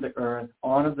 honor the earth,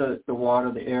 honor the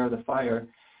water, the air, the fire.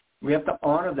 We have to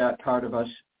honor that part of us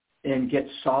and get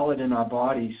solid in our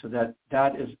body so that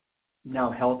that is now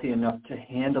healthy enough to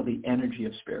handle the energy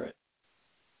of spirit.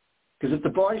 Because if the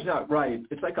body's not right,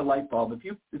 it's like a light bulb. If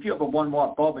you have a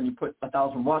 1-watt bulb and you put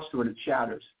 1,000 watts to it, it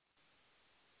shatters.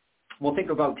 Well,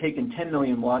 think about taking 10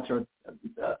 million watts or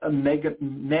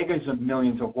megas of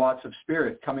millions of watts of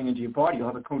spirit coming into your body. You'll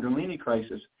have a Kundalini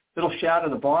crisis. It'll shatter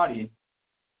the body.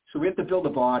 So we have to build a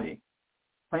body,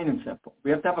 plain and simple.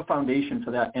 We have to have a foundation for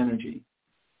that energy.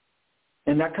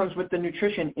 And that comes with the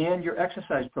nutrition and your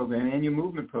exercise program and your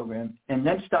movement program. And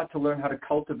then start to learn how to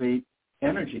cultivate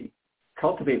energy,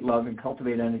 cultivate love and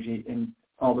cultivate energy and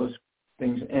all those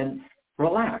things. And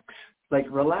relax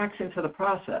into the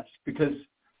process, because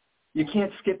you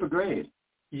can't skip a grade.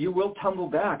 You will tumble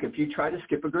back if you try to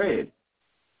skip a grade.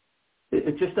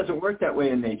 It just doesn't work that way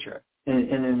in nature and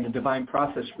in the divine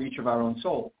process for each of our own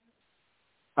soul.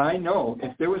 I know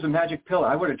if there was a magic pill,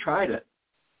 I would have tried it.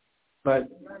 But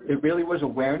it really was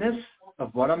awareness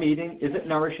of what I'm eating. Is it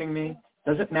nourishing me?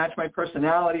 Does it match my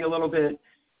personality a little bit?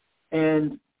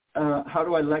 And how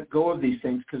do I let go of these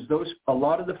things? Because a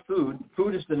lot of the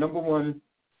food is the number one,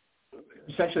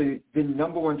 essentially the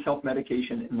number one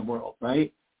self-medication in the world,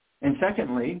 right? And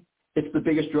secondly, it's the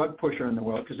biggest drug pusher in the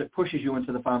world because it pushes you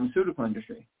into the pharmaceutical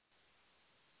industry.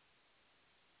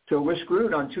 So we're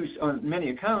screwed on many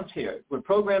accounts here. We're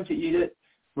programmed to eat it.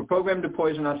 We're programmed to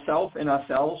poison ourselves and our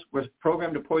cells. We're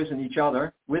programmed to poison each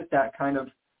other with that kind of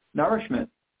nourishment.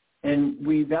 And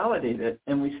we validate it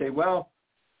and we say, well,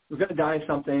 we're going to die of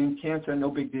something, cancer, no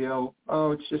big deal.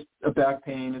 Oh, it's just a back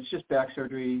pain. It's just back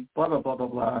surgery, blah, blah, blah, blah,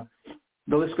 blah.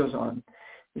 The list goes on.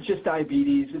 It's just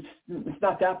diabetes. It's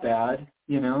not that bad,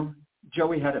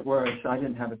 Joey had it worse. I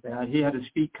didn't have it bad. He had his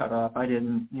feet cut off. I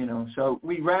didn't, So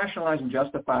we rationalize and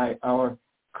justify our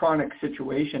chronic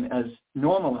situation as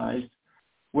normalized,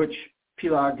 which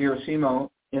Pilar Gerasimo,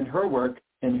 in her work,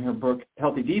 in her book,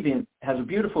 Healthy Deviant, has a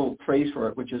beautiful phrase for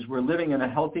it, which is we're living in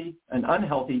an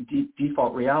unhealthy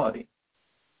default reality,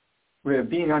 where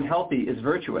being unhealthy is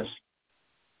virtuous.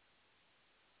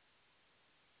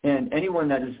 And anyone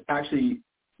that is actually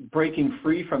breaking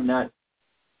free from that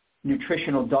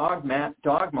nutritional dogma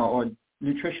or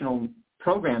nutritional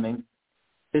programming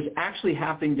is actually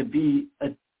having to be a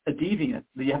deviant.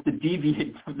 You have to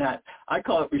deviate from that. I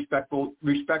call it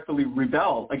respectfully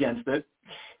rebel against it.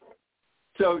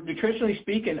 So nutritionally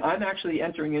speaking, I'm actually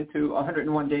entering into a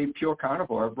 101-day pure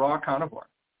carnivore, raw carnivore,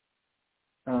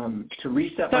 to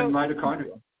reset my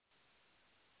mitochondria.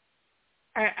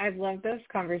 I love this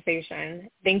conversation.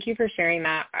 Thank you for sharing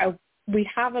that. We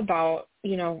have about,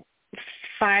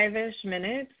 5-ish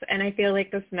minutes, and I feel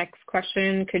like this next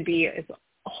question could be a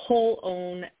whole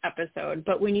own episode.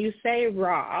 But when you say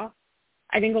raw,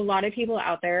 I think a lot of people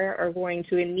out there are going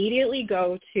to immediately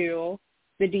go to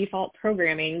the default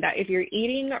programming that if you're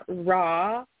eating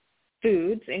raw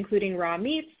foods, including raw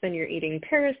meats, then you're eating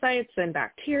parasites and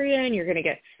bacteria and you're going to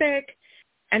get sick.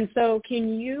 And so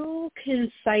can you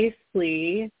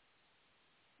concisely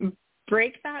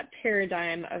break that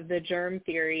paradigm of the germ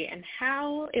theory and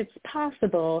how it's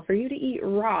possible for you to eat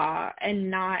raw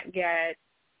and not get,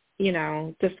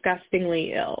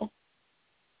 disgustingly ill?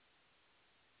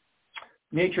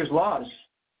 Nature's laws.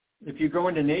 If you go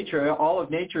into nature, all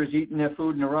of nature is eating their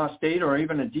food in a raw state or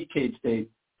even a decayed state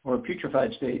or a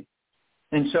putrefied state.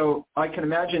 And so I can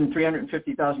imagine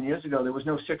 350,000 years ago, there was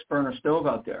no 6-burner stove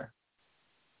out there.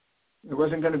 It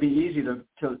wasn't going to be easy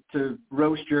to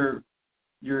roast your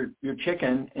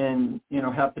chicken and,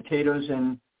 have potatoes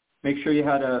and make sure you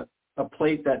had a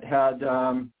plate that had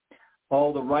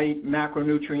all the right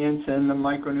macronutrients and the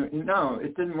micronutrients. No,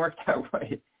 it didn't work that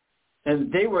way.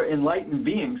 And they were enlightened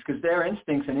beings because their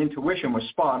instincts and intuition were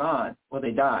spot on or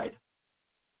they died.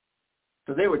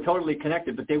 So they were totally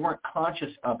connected, but they weren't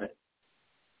conscious of it.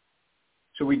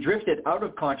 So we drifted out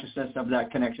of consciousness of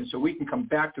that connection so we can come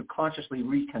back to consciously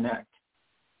reconnect.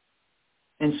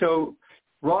 And so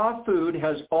raw food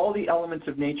has all the elements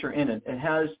of nature in it. It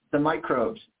has the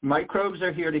microbes. Microbes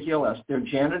are here to heal us. They're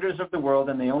janitors of the world,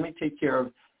 and they only take care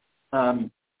of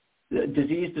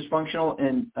disease, dysfunctional,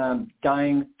 and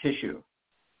dying tissue.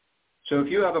 So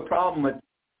if you have a problem with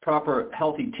proper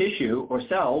healthy tissue or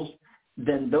cells,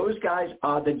 then those guys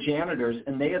are the janitors,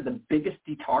 and they are the biggest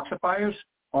detoxifiers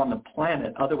on the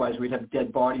planet. Otherwise, we'd have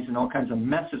dead bodies and all kinds of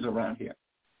messes around here.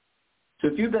 So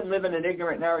if you've been living an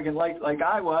ignorant and arrogant life like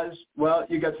I was, well,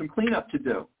 you got some cleanup to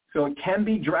do. So it can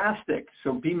be drastic.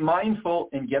 So be mindful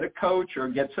and get a coach or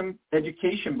get some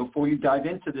education before you dive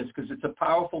into this, because it's a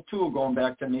powerful tool going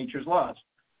back to nature's laws.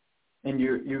 And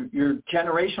you're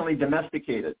generationally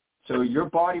domesticated. So your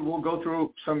body will go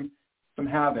through some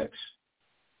havocs.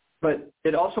 But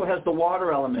it also has the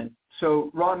water element.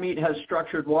 So raw meat has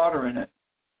structured water in it,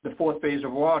 the fourth phase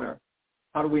of water.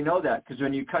 How do we know that? Because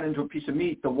when you cut into a piece of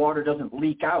meat, the water doesn't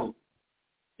leak out.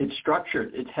 It's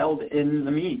structured. It's held in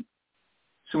the meat.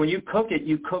 So when you cook it,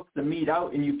 you cook the meat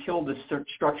out and you kill the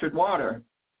structured water.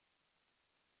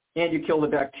 And you kill the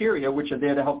bacteria, which are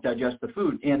there to help digest the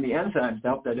food, and the enzymes to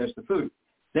help digest the food.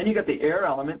 Then you got the air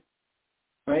element,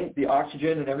 right? The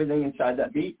oxygen and everything inside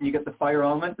that meat. And you got the fire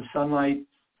element, the sunlight.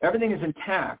 Everything is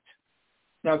intact.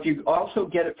 Now, if you also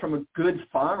get it from a good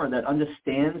farmer that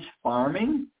understands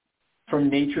farming from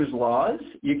nature's laws,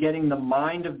 you're getting the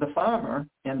mind of the farmer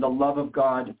and the love of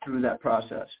God through that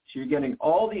process. So you're getting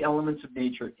all the elements of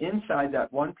nature inside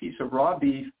that one piece of raw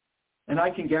beef. And I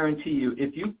can guarantee you,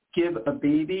 if you give a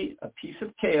baby a piece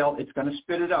of kale, it's going to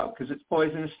spit it out because it's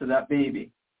poisonous to that baby.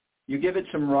 You give it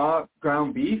some raw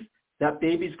ground beef, that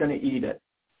baby's going to eat it.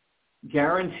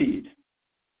 Guaranteed.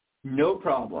 No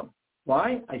problem.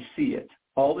 Why? I see it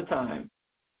all the time.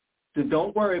 So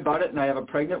don't worry about it. And I have a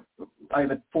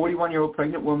 41-year-old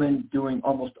pregnant woman doing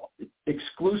almost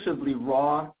exclusively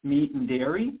raw meat and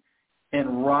dairy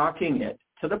and rocking it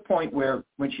to the point where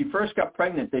when she first got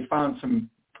pregnant, they found some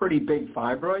pretty big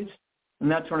fibroids.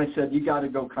 And that's when I said, you got to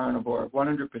go carnivore,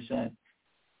 100%.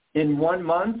 In 1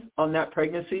 month on that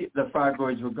pregnancy, the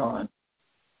fibroids were gone.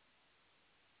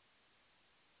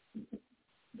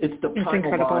 It's the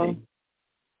primal body.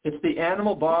 It's the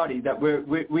animal body that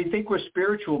we think we're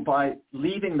spiritual by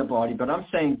leaving the body, but I'm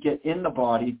saying get in the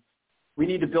body. We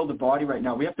need to build a body right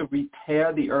now. We have to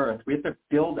repair the earth. We have to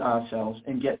build ourselves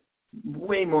and get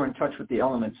way more in touch with the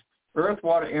elements. Earth,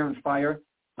 water, air, and fire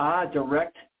are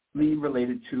directly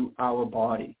related to our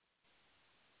body.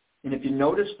 And if you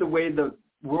notice the way the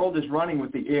world is running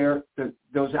with the air,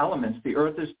 those elements, the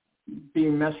earth is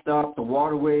being messed up, the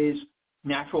waterways,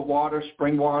 natural water,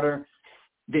 spring water,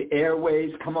 the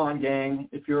airways, come on, gang.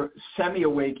 If you're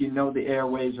semi-awake, you know the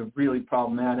airways are really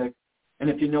problematic. And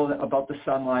if you know that about the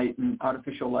sunlight and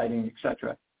artificial lighting,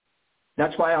 etc.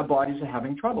 That's why our bodies are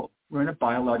having trouble. We're in a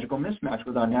biological mismatch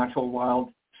with our natural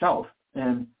wild self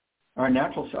and our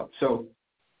natural self. So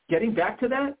getting back to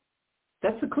that,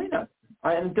 that's the cleanup.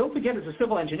 And don't forget, as a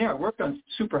civil engineer, I worked on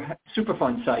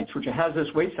Superfund sites, which are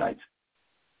hazardous waste sites.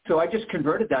 So I just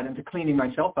converted that into cleaning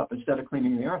myself up instead of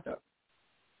cleaning the earth up.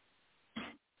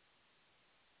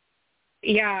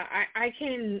 Yeah, I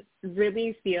can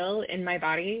really feel in my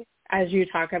body as you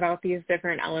talk about these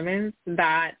different elements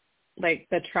that, like,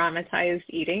 the traumatized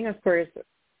eating. Of course,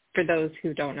 for those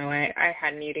who don't know, I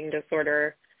had an eating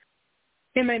disorder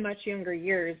in my much younger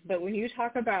years. But when you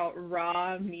talk about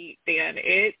raw meat, Dan,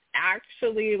 it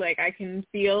actually, like, I can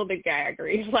feel the gag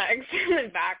reflex in the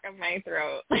back of my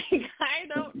throat. Like, I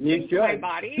don't think my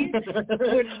body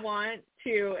would want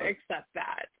to accept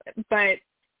that. But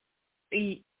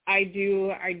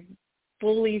I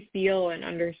fully feel and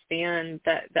understand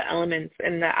the elements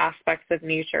and the aspects of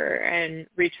nature and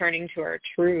returning to our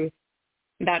truth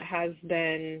that has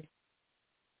been,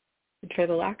 for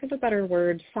the lack of a better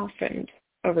word, softened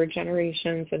over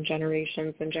generations and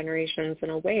generations and generations in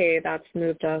a way that's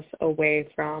moved us away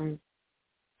from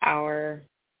our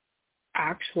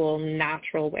actual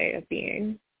natural way of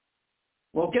being.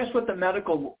 Well, guess what the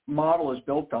medical model is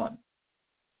built on?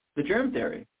 The germ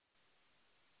theory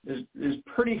is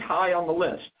pretty high on the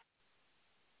list.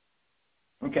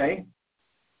 Okay?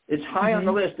 It's high on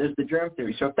the list as the germ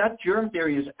theory. So if that germ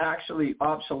theory is actually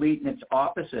obsolete and it's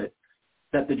opposite,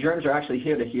 that the germs are actually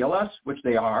here to heal us, which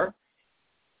they are,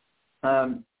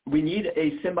 we need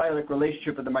a symbiotic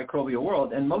relationship with the microbial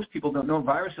world. And most people don't know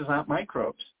viruses aren't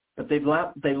microbes, but they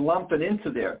lump it into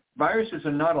there. Viruses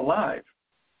are not alive.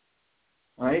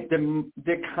 Right?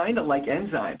 They're kind of like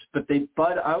enzymes, but they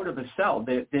bud out of a cell.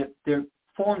 They're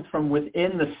formed from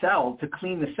within the cell to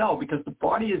clean the cell because the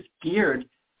body is geared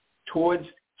towards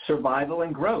survival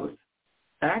and growth.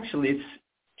 Actually, it's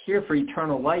here for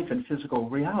eternal life and physical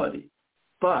reality.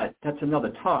 But that's another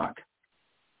talk.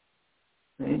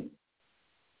 Right?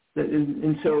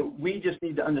 And so we just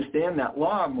need to understand that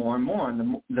law more and more.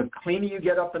 And the cleaner you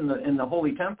get up in the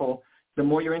holy temple, the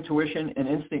more your intuition and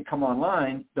instinct come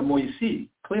online, the more you see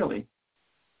clearly.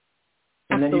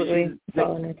 And Absolutely.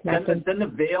 Then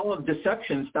the veil of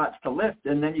deception starts to lift,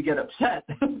 and then you get upset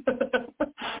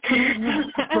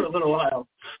for a little while.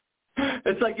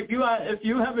 It's like if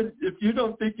you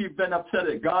don't think you've been upset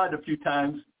at God a few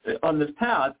times on this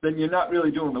path, then you're not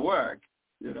really doing the work,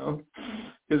 you know?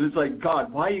 Because it's like,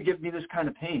 God, why you give me this kind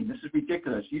of pain? This is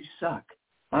ridiculous. You suck.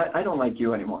 I don't like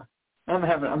you anymore. I'm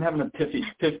having a piffy,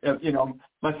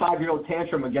 my 5-year-old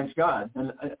tantrum against God,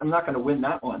 and I'm not going to win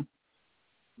that one.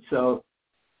 So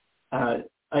I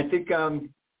think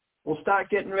we'll start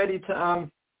getting ready to,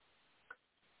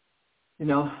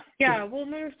 Yeah, we'll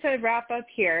move to wrap up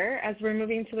here as we're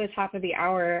moving to the top of the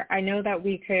hour. I know that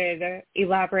we could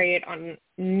elaborate on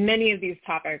many of these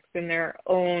topics in their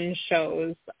own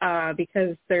shows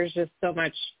because there's just so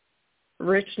much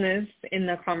richness in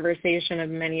the conversation of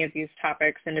many of these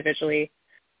topics individually.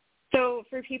 So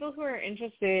for people who are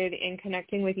interested in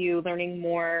connecting with you, learning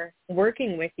more,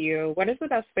 working with you, what is the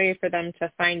best way for them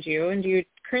to find you? And do you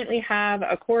currently have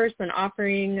a course, an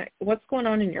offering? What's going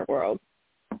on in your world?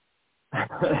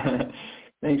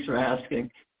 Thanks for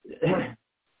asking.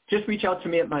 Just reach out to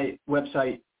me at my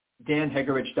website,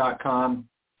 danhegerich.com.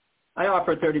 I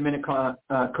offer a 30-minute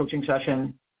coaching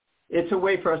session. It's a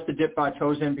way for us to dip our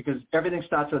toes in because everything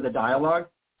starts with a dialogue.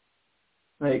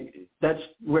 Like, that's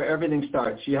where everything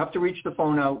starts. You have to reach the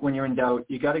phone out when you're in doubt.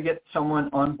 You got to get someone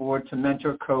on board to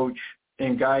mentor, coach,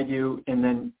 and guide you, and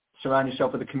then surround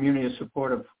yourself with a community of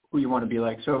support of who you want to be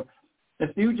like. So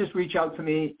if you just reach out to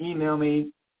me, email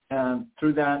me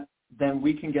through that, then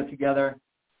we can get together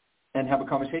and have a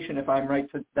conversation if I'm right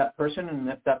for that person and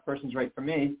if that person's right for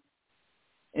me.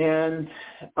 And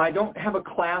I don't have a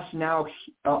class now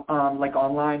like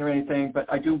online or anything,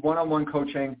 but I do one-on-one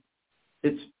coaching.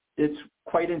 It's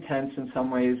quite intense in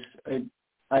some ways.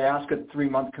 I ask a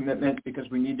 3-month commitment because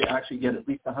we need to actually get at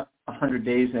least 100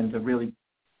 days in to really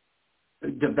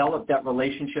develop that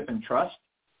relationship and trust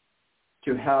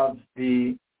to have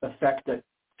the effect that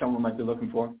someone might be looking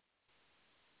for.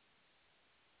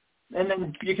 And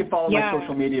then you can follow my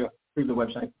social media through the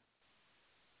website.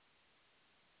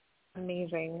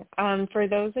 Amazing. For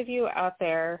those of you out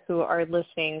there who are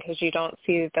listening, because you don't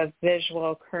see the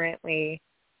visual currently,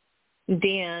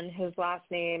 Dan, his last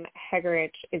name,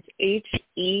 Hegerich, is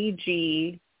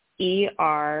Hegerich,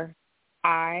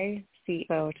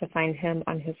 to find him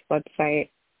on his website.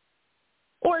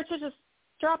 Or to just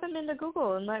drop him into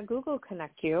Google and let Google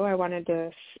connect you. I wanted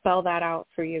to spell that out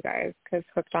for you guys because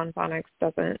Hooked on Phonics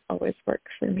doesn't always work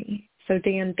for me. So,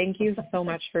 Dan, thank you so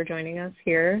much for joining us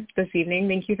here this evening.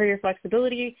 Thank you for your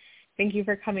flexibility. Thank you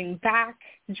for coming back,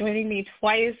 joining me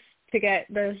twice to get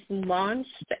this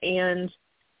launched, and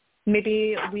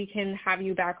maybe we can have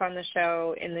you back on the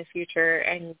show in the future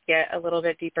and get a little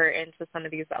bit deeper into some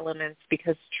of these elements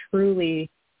because truly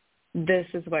this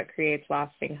is what creates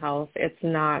lasting health. It's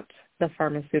not the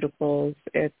pharmaceuticals.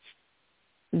 It's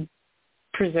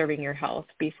preserving your health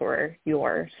before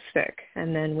you're sick.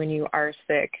 And then when you are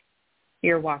sick,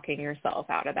 you're walking yourself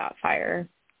out of that fire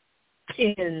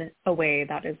in a way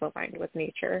that is aligned with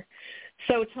nature.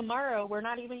 So tomorrow, we're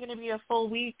not even going to be a full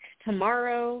week.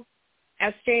 Tomorrow,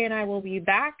 SJ and I will be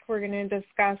back. We're going to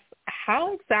discuss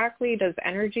how exactly does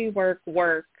energy work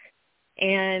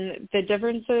and the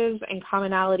differences and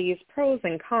commonalities, pros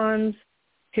and cons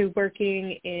to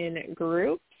working in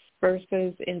groups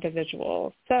versus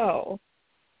individuals. So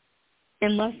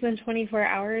in less than 24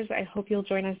 hours, I hope you'll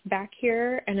join us back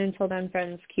here. And until then,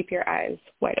 friends, keep your eyes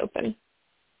wide open.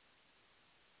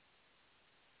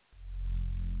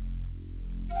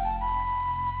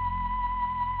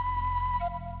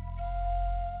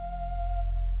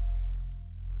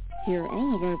 Hear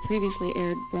all of our previously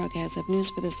aired broadcasts of News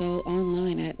for the Soul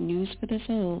online at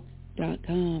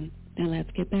newsforthesoul.com. Now let's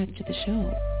get back to the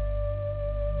show.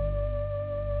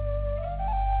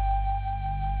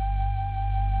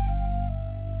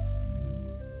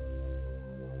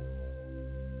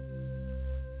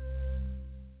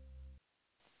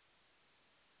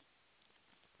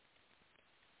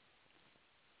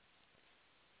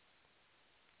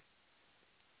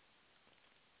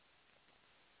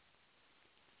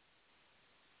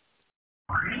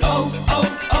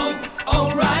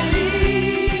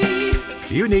 O'Reilly.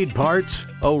 You need parts?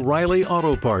 O'Reilly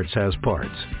Auto Parts has parts.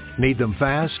 Need them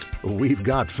fast? We've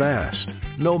got fast.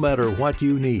 No matter what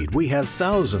you need, we have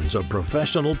thousands of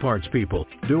professional parts people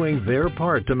doing their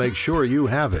part to make sure you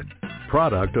have it.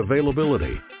 Product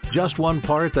availability. Just one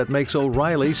part that makes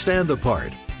O'Reilly stand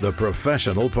apart. The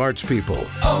professional parts people.